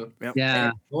timely too. Yep. Yeah.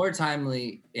 And more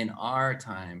timely in our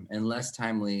time and less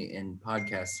timely in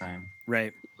podcast time.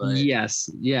 Right. But, yes.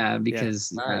 Yeah. Because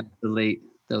the late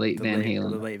Van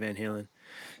Halen. The late Van Halen.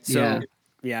 So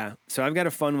yeah. So I've got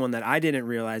a fun one that I didn't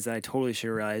realize that I totally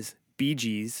should realize. Bee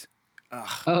Gees.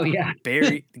 Oh yeah.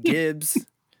 Barry Gibbs.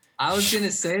 I was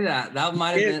gonna say that. That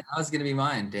might have been. That was gonna be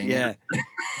mine. Dang it.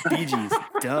 Bee Gees.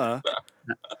 Duh.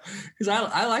 Because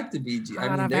I like the Bee Gees.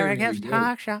 I mean, they're really good.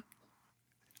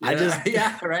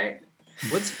 Right.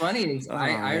 What's funny is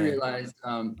I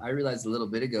realized a little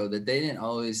bit ago that they didn't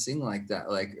always sing like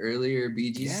that. Like earlier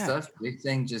Bee Gees stuff, they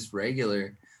sang just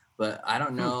regular. But I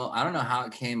don't know. I don't know how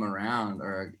it came around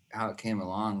or how it came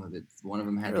along with it. One of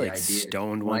them had the idea.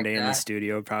 Stoned one day in the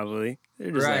studio, probably.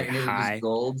 They're just like high. Just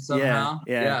gold somehow.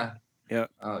 Yeah.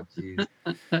 Oh, jeez.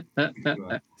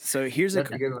 So here's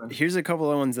a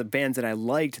couple of ones, the bands that I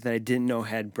liked that I didn't know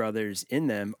had brothers in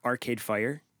them. Arcade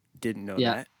Fire, didn't know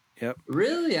that. Yep.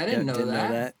 Really, I didn't know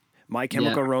that. My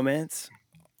Chemical Romance,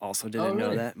 also didn't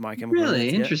know that. My Chemical Romance.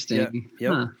 Really interesting.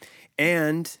 Yep. Huh.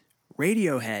 And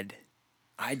Radiohead.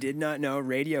 I did not know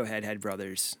Radiohead had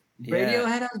brothers.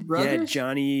 Radiohead has brothers?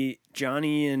 Yeah,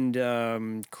 Johnny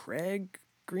and Craig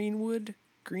Greenwood.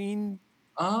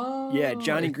 Oh. Yeah,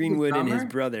 Johnny Greenwood and his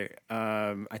brother.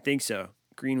 I think so.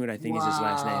 Greenwood, I think is his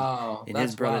last name. And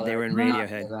his brother, they were in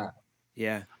Radiohead.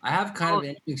 Yeah. I have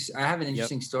an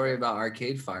interesting story about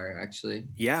Arcade Fire, actually.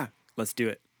 Yeah, let's do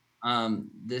it.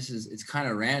 It's kind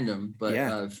of random,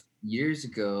 but years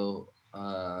ago,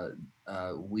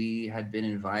 we had been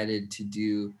invited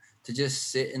to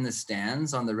just sit in the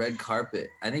stands on the red carpet.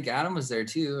 I think Adam was there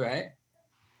too, right?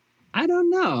 I don't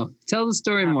know. Tell the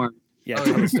story more. Yeah,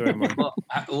 tell the story more.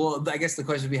 Well, I guess the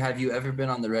question would be, have you ever been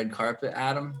on the red carpet,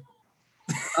 Adam?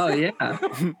 Oh yeah.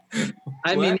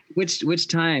 I mean, which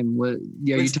time? What are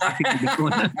you talking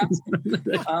about?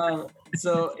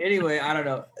 So anyway, I don't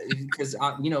know, because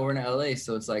we're in LA,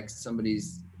 so it's like somebody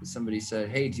said,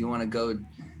 hey, do you want to go?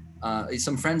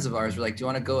 Some friends of ours were like, do you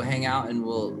want to go hang out and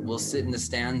we'll sit in the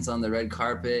stands on the red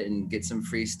carpet and get some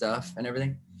free stuff and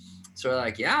everything? So we're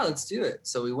like, yeah, let's do it.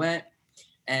 So we went,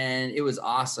 and it was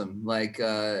awesome. Like,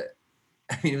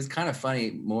 it was kind of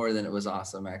funny more than it was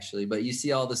awesome, actually. But you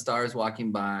see all the stars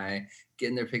walking by,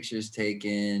 getting their pictures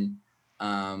taken.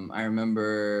 I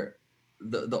remember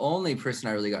the only person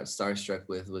I really got starstruck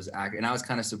with was, and I was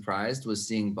kind of surprised, was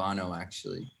seeing Bono,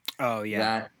 actually. Oh,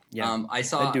 yeah. I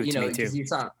saw, because you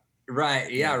saw,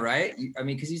 Right. Yeah. Right. I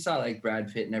mean, because you saw like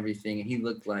Brad Pitt and everything, and he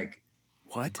looked like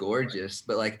gorgeous,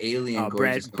 but like alien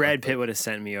gorgeous. Brad Pitt would have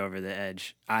sent me over the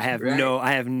edge. I have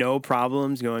no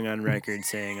problems going on record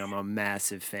saying I'm a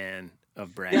massive fan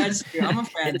of Brad. Yeah, that's true. I'm a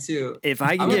fan too. If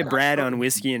I can get Brad on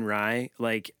Whiskey and Rye,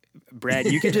 like Brad,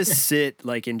 you could just sit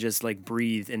like and just like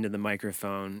breathe into the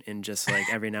microphone and just like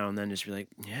every now and then just be like,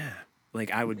 yeah. Like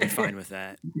I would be fine with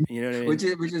that. You know what I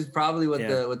mean? Which is probably what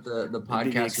the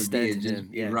podcast would be.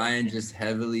 Just Ryan just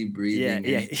heavily breathing.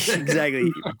 Yeah, exactly.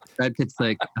 Brad Pitt's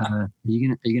like, are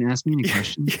you gonna ask me any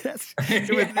questions? Yes. It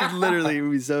literally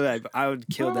would be so bad. I would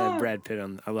kill that Brad Pitt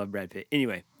on. I love Brad Pitt.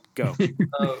 Anyway, go.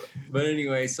 But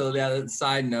anyway, so the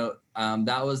side note,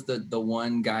 that was the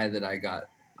one guy that I got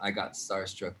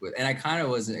starstruck with, and I kind of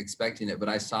wasn't expecting it, but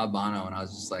I saw Bono and I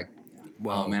was just like,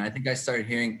 wow, man. I think I started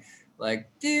hearing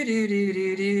like do do do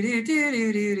do do do do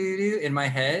do do do in my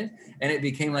head, and it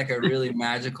became like a really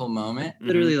magical moment.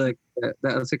 Literally, like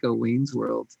that was like a Wayne's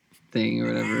World thing or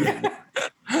whatever.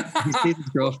 He sees his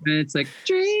girlfriend. It's like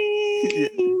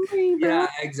dream. Yeah,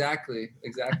 exactly.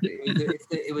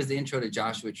 It was the intro to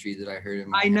Joshua Tree that I heard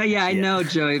in my head. I know,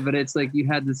 Joey, but it's like you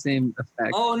had the same effect.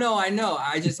 Oh no, I know.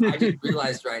 I just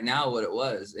realized right now what it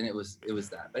was, and it was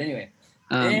that. But anyway,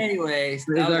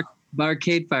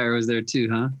 Arcade Fire was there too,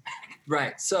 huh?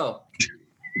 Right. So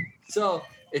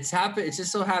it's happened. It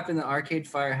just so happened that Arcade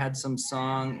Fire had some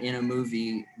song in a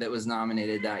movie that was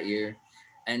nominated that year,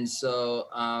 and so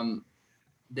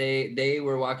they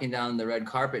were walking down the red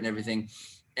carpet and everything,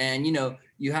 and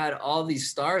you had all these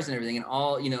stars and everything, and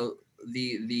all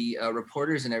the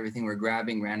reporters and everything were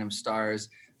grabbing random stars,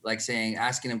 like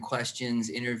asking them questions,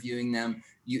 interviewing them.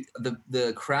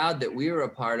 The crowd that we were a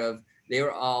part of, they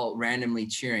were all randomly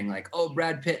cheering, like, "Oh,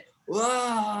 Brad Pitt."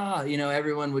 Whoa,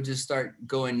 everyone would just start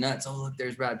going nuts. Oh, look,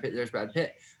 there's Brad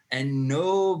Pitt. And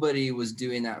nobody was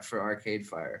doing that for Arcade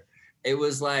Fire. It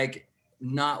was like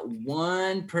not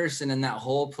one person in that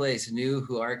whole place knew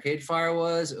who Arcade Fire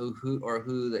was or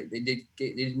who they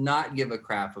did not give a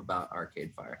crap about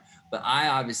Arcade Fire. But I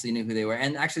obviously knew who they were.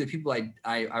 And actually the people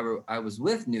I was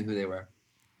with knew who they were.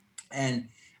 And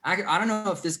I don't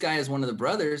know if this guy is one of the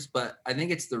brothers, but I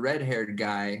think it's the red-haired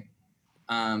guy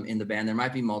in the band. There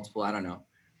might be multiple, I don't know,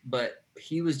 but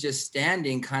he was just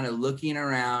standing kind of looking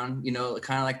around,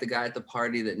 kind of like the guy at the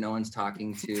party that no one's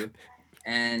talking to.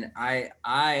 And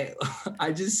I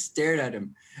just stared at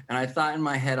him, and I thought in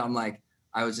my head,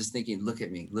 I was just thinking, look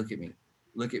at me.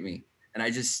 And I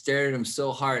just stared at him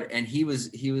so hard, and he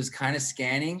was kind of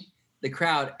scanning the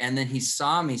crowd, and then he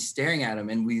saw me staring at him,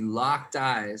 and we locked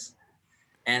eyes,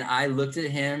 and I looked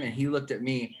at him and he looked at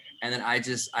me. And then I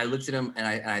looked at him and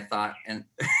I thought, and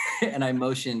and I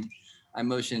motioned,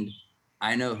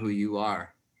 I know who you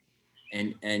are,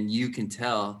 and you can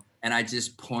tell. And I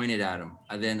just pointed at him.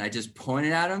 And then I just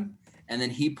pointed at him, and then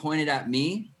he pointed at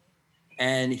me,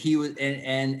 and he was,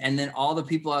 and then all the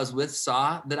people I was with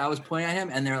saw that I was pointing at him,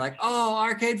 and they're like, "Oh,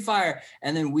 Arcade Fire!"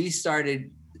 And then we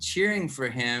started cheering for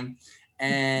him,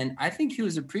 and I think he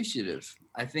was appreciative.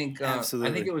 I think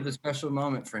it was a special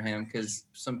moment for him because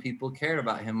some people cared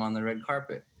about him on the red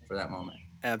carpet for that moment.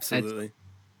 Absolutely.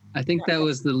 I think that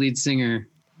was the lead singer.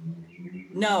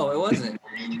 No, it wasn't.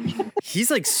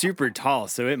 He's like super tall,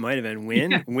 so it might have been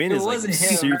Win. Yeah. Win is like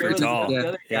super tall. The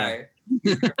other guy.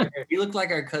 He looked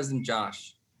like our cousin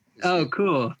Josh. Oh,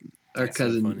 cool. Our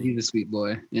cousin. So he's a sweet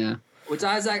boy. Yeah. Which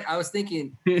I was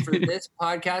thinking for this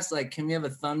podcast, like, can we have a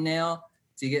thumbnail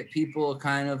to get people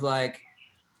kind of like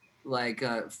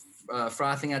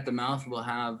frothing at the mouth? We'll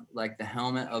have like the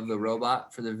helmet of the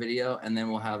robot for the video, and then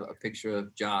we'll have a picture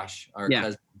of Josh, our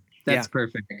cousin. That's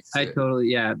perfect. I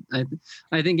totally, I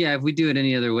think, if we do it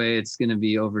any other way, it's going to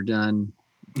be overdone.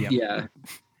 Yeah.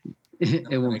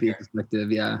 It won't be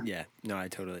effective. Yeah. Yeah. No, I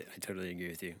totally agree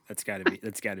with you. That's gotta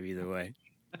be the way.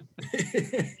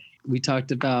 We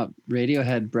talked about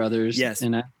Radiohead brothers. Yes.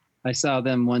 And I saw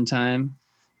them one time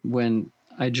when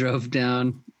I drove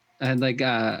down. I had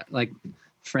like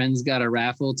friends got a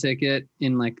raffle ticket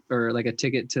or a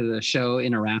ticket to the show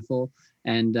in a raffle.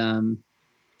 And,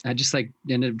 I just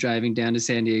ended up driving down to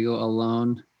San Diego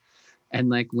alone and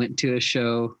went to a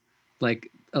show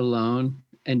alone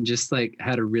and just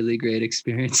had a really great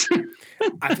experience.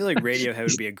 I feel like Radiohead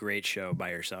would be a great show by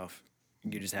yourself.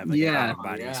 You just have an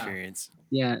out-of-body experience.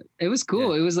 Yeah, it was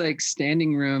cool. Yeah. It was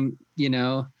standing room,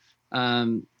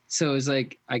 so it was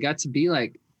I got to be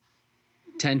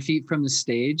 10 feet from the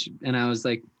stage, and I was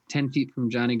 10 feet from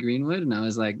Johnny Greenwood, and I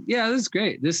was like, yeah, this is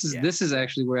great. This is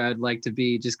actually where I'd like to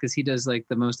be, just because he does the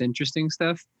most interesting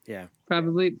stuff. Yeah,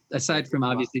 probably aside from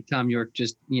obviously Tom York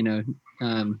just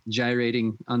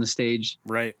gyrating on the stage,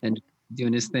 right, and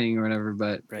doing his thing or whatever.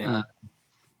 But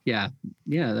Yeah,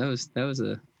 that was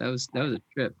a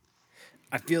trip.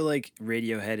 I feel like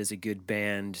Radiohead is a good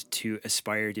band to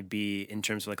aspire to be in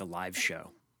terms of like a live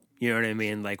show. You know what I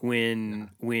mean? Like when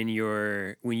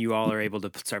you all are able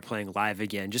to start playing live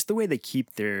again, just the way they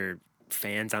keep their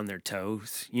fans on their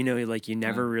toes. You know, like you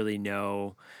never really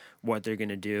know what they're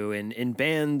gonna do. And in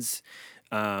bands,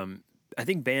 I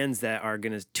think bands that are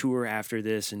gonna tour after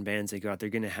this and bands that go out, they're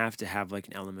gonna have to have like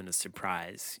an element of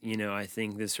surprise. You know, I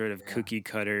think this sort of cookie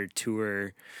cutter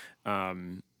tour.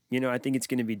 You know, I think it's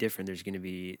going to be different. There's going to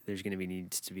be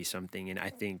needs to be something, and I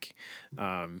think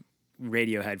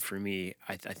Radiohead for me,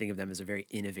 I think of them as a very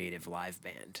innovative live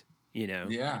band. You know,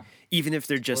 even if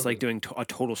they're just like doing a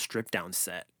total strip down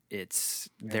set, it's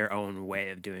their own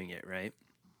way of doing it, right?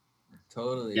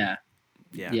 Totally. Yeah.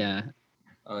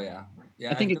 Oh yeah.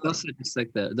 I think it's also just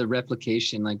like the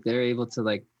replication. Like they're able to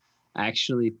like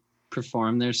actually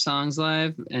perform their songs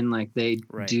live, and like they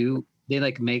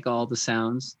like make all the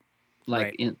sounds.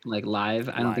 Like in like live.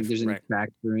 I don't think there's any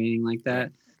tracks or anything like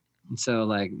that. And so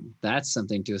like that's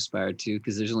something to aspire to,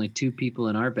 because there's only 2 people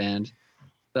in our band.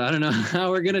 So I don't know how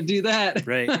we're gonna do that.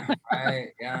 Right.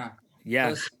 Yeah.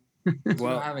 Plus,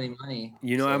 well, don't have any money.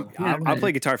 You know, so. I'll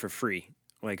play guitar for free.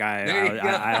 Like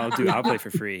I'll play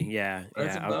for free. Yeah.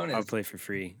 I'll play for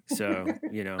free. So,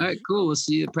 you know. All right, cool. We'll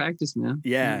see you at practice, man.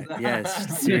 Yeah.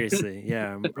 Yes. Seriously.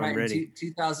 Yeah. I'm ready.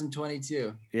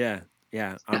 2022. Yeah.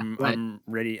 Yeah, I'm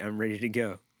ready. I'm ready to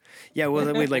go. Yeah, well,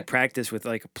 then we'd like practice with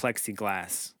like a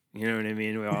plexiglass. You know what I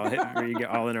mean? We get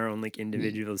all in our own like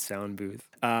individual sound booth.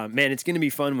 Man, it's gonna be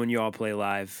fun when you all play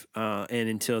live. And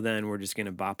until then, we're just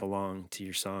gonna bop along to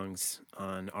your songs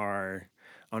on our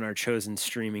chosen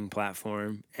streaming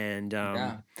platform. And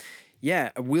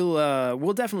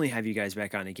we'll definitely have you guys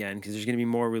back on again, because there's going to be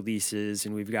more releases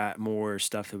and we've got more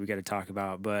stuff that we got to talk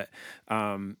about. But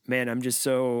man, I'm just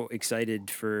so excited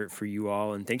for you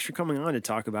all, and thanks for coming on to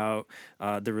talk about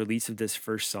the release of this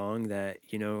first song that,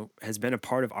 you know, has been a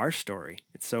part of our story.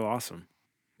 It's so awesome.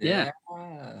 Yeah.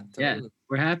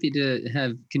 We're happy to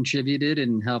have contributed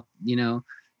and help, you know,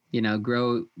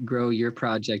 grow your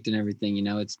project and everything. You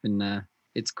know, it's been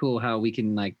it's cool how we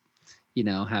can like, you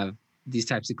know, have these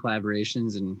types of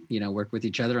collaborations and, you know, work with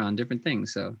each other on different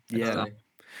things. So well,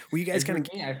 you guys kind of.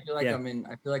 I feel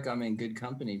like I'm in good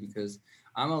company, because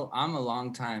I'm a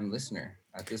long time listener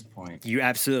at this point. You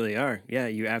absolutely are. Yeah,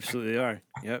 you absolutely are.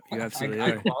 Yep, you absolutely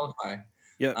are. I qualify.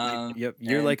 Yep.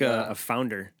 You're like a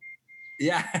founder.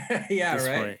 Yeah, yeah,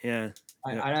 right. Point. Yeah.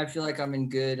 I feel like I'm in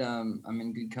good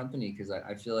company, because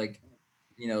I feel like,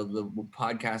 you know, the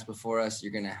podcast before us,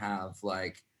 you're gonna have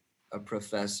like a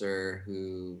professor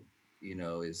who, you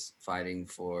know, is fighting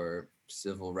for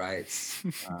civil rights,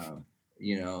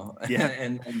 you know,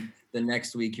 and then the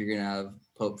next week you're gonna have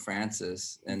Pope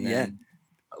Francis, and then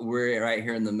we're right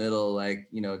here in the middle, like,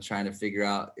 you know, trying to figure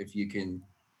out if you can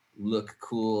look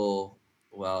cool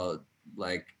while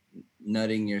like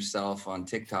nutting yourself on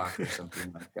TikTok or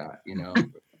something like that, you know.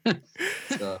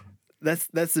 So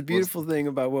that's the beautiful thing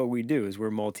about what we do, is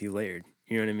we're multi-layered.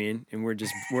 You know what I mean? And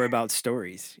we're about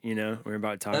stories, you know? We're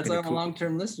about talking. That's why I'm a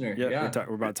long-term listener. Yeah.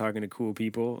 We're about talking to cool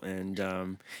people. And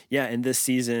and this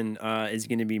season is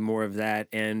going to be more of that,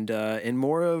 and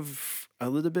more of a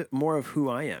little bit more of who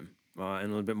I am, and a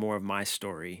little bit more of my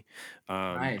story.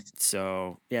 Nice.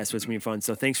 So it's going to be fun.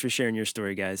 So thanks for sharing your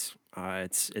story, guys.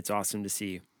 It's awesome to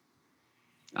see you.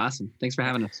 Awesome. Thanks for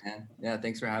having us. Yeah,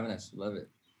 thanks for having us. Love it.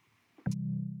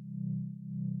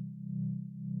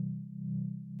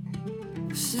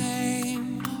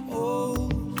 Same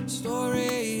old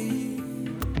story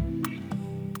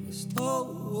is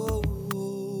told.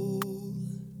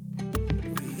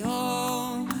 We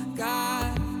all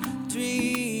got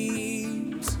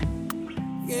dreams,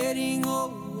 getting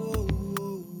old,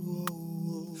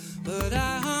 but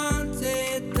I hunt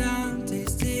it down,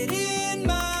 taste it in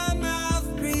my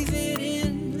mouth, breathe it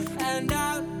in and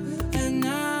out, and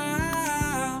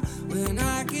now when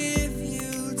I give,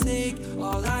 you take.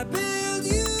 All I build,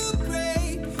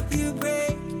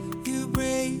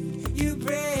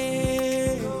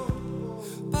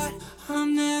 but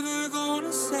I'm never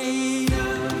gonna say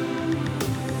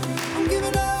I'm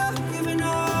giving up, giving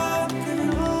up.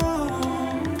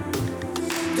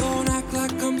 Don't act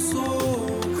like I'm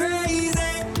so crazy.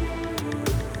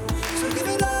 So give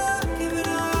it up, give it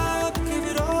all.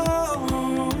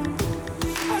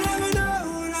 I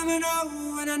never know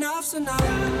when enough's enough.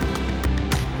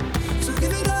 So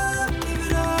give it up, give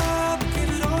it all.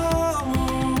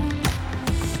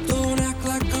 Don't act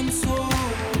like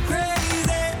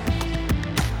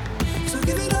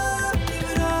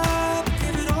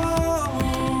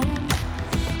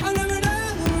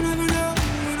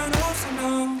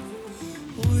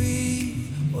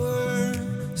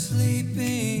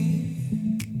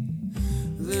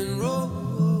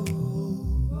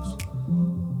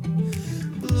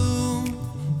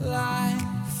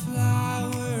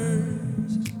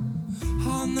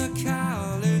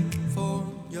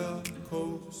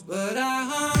but I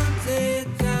hunt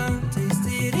it down, taste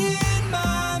it in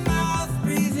my mouth,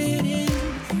 breathe it in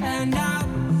and out,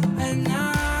 and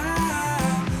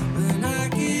now when I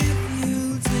give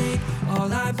you take,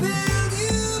 all I build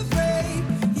you break,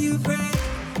 you break,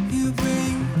 you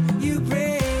bring, you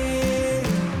break,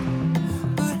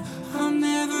 but I'm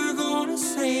never gonna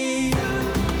say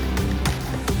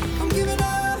I'm giving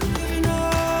up, giving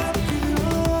up, giving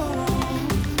up.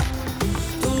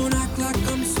 Don't act like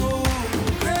I'm so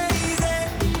crazy.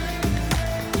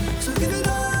 So give it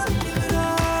up, give it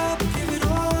up, give it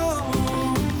all.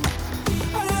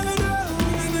 I never know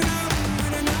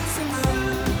when enough's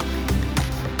enough.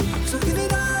 So give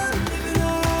it up, give it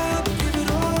up, give it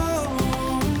all.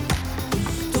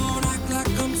 Don't act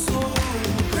like I'm so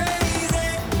crazy.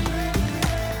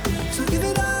 So give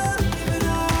it up, give it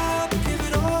up, give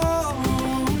it all.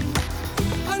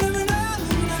 I never know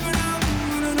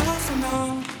when enough's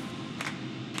enough.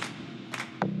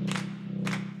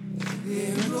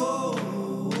 Here we go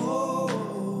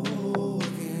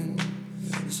again,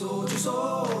 soldier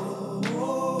soul.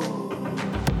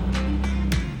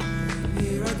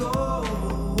 Here I go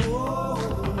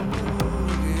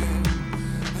again.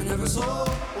 I never saw.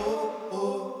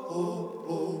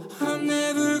 I'm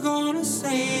never gonna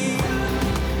say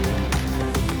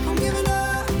I'm giving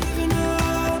up, giving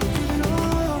up, giving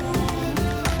up.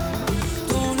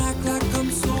 Don't act like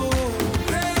I'm so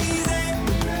crazy.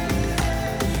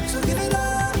 So give it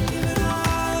up, give it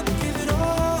up, give it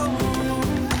all.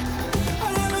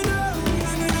 I never know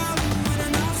when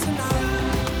enough's enough.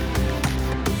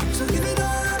 So give it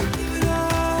up, give it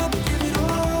up, give it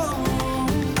all.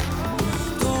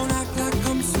 Don't act like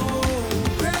I'm so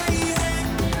crazy.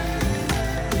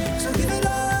 So give it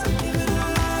up, give it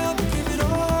up, give it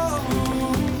all.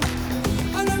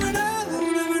 I never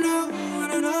know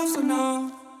when enough's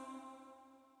enough.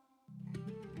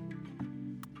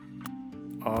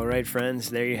 All right, friends,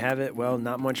 there you have it. Well,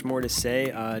 not much more to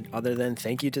say other than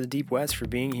thank you to the Deep West for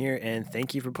being here and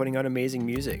thank you for putting out amazing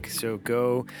music. So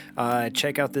go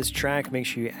check out this track. Make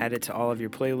sure you add it to all of your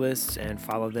playlists and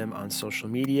follow them on social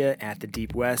media at the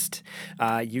Deep West.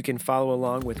 You can follow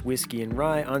along with Whiskey and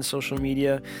Rye on social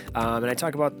media. And I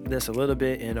talk about this a little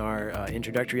bit in our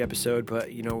introductory episode,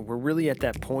 but you know, we're really at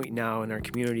that point now in our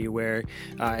community where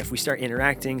if we start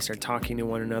interacting, start talking to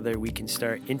one another, we can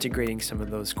start integrating some of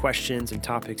those questions and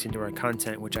topics into our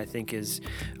content, which I think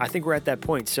we're at that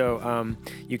point. So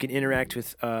you can interact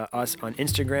with us on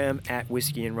Instagram at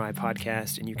Whiskey and Rye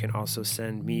Podcast, and you can also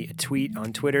send me a tweet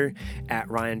on Twitter at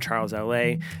Ryan Charles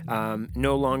LA.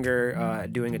 No longer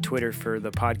doing a Twitter for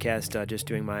the podcast, just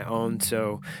doing my own.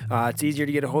 So it's easier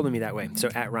to get a hold of me that way. So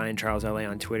at Ryan Charles LA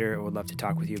on Twitter, I would love to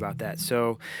talk with you about that.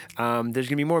 So there's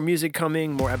gonna be more music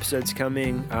coming, more episodes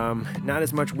coming. Not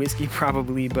as much whiskey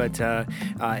probably, but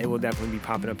it will definitely be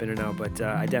popping up in and out. But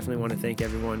I definitely want to thank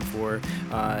everyone for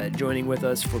joining with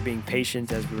us, for being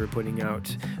patient as we were putting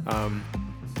out,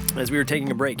 as we were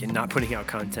taking a break and not putting out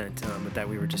content, but that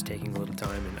we were just taking a little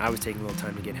time, and I was taking a little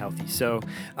time to get healthy. So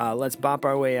let's bop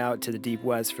our way out to the Deep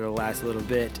West for the last little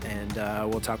bit, and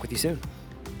we'll talk with you soon.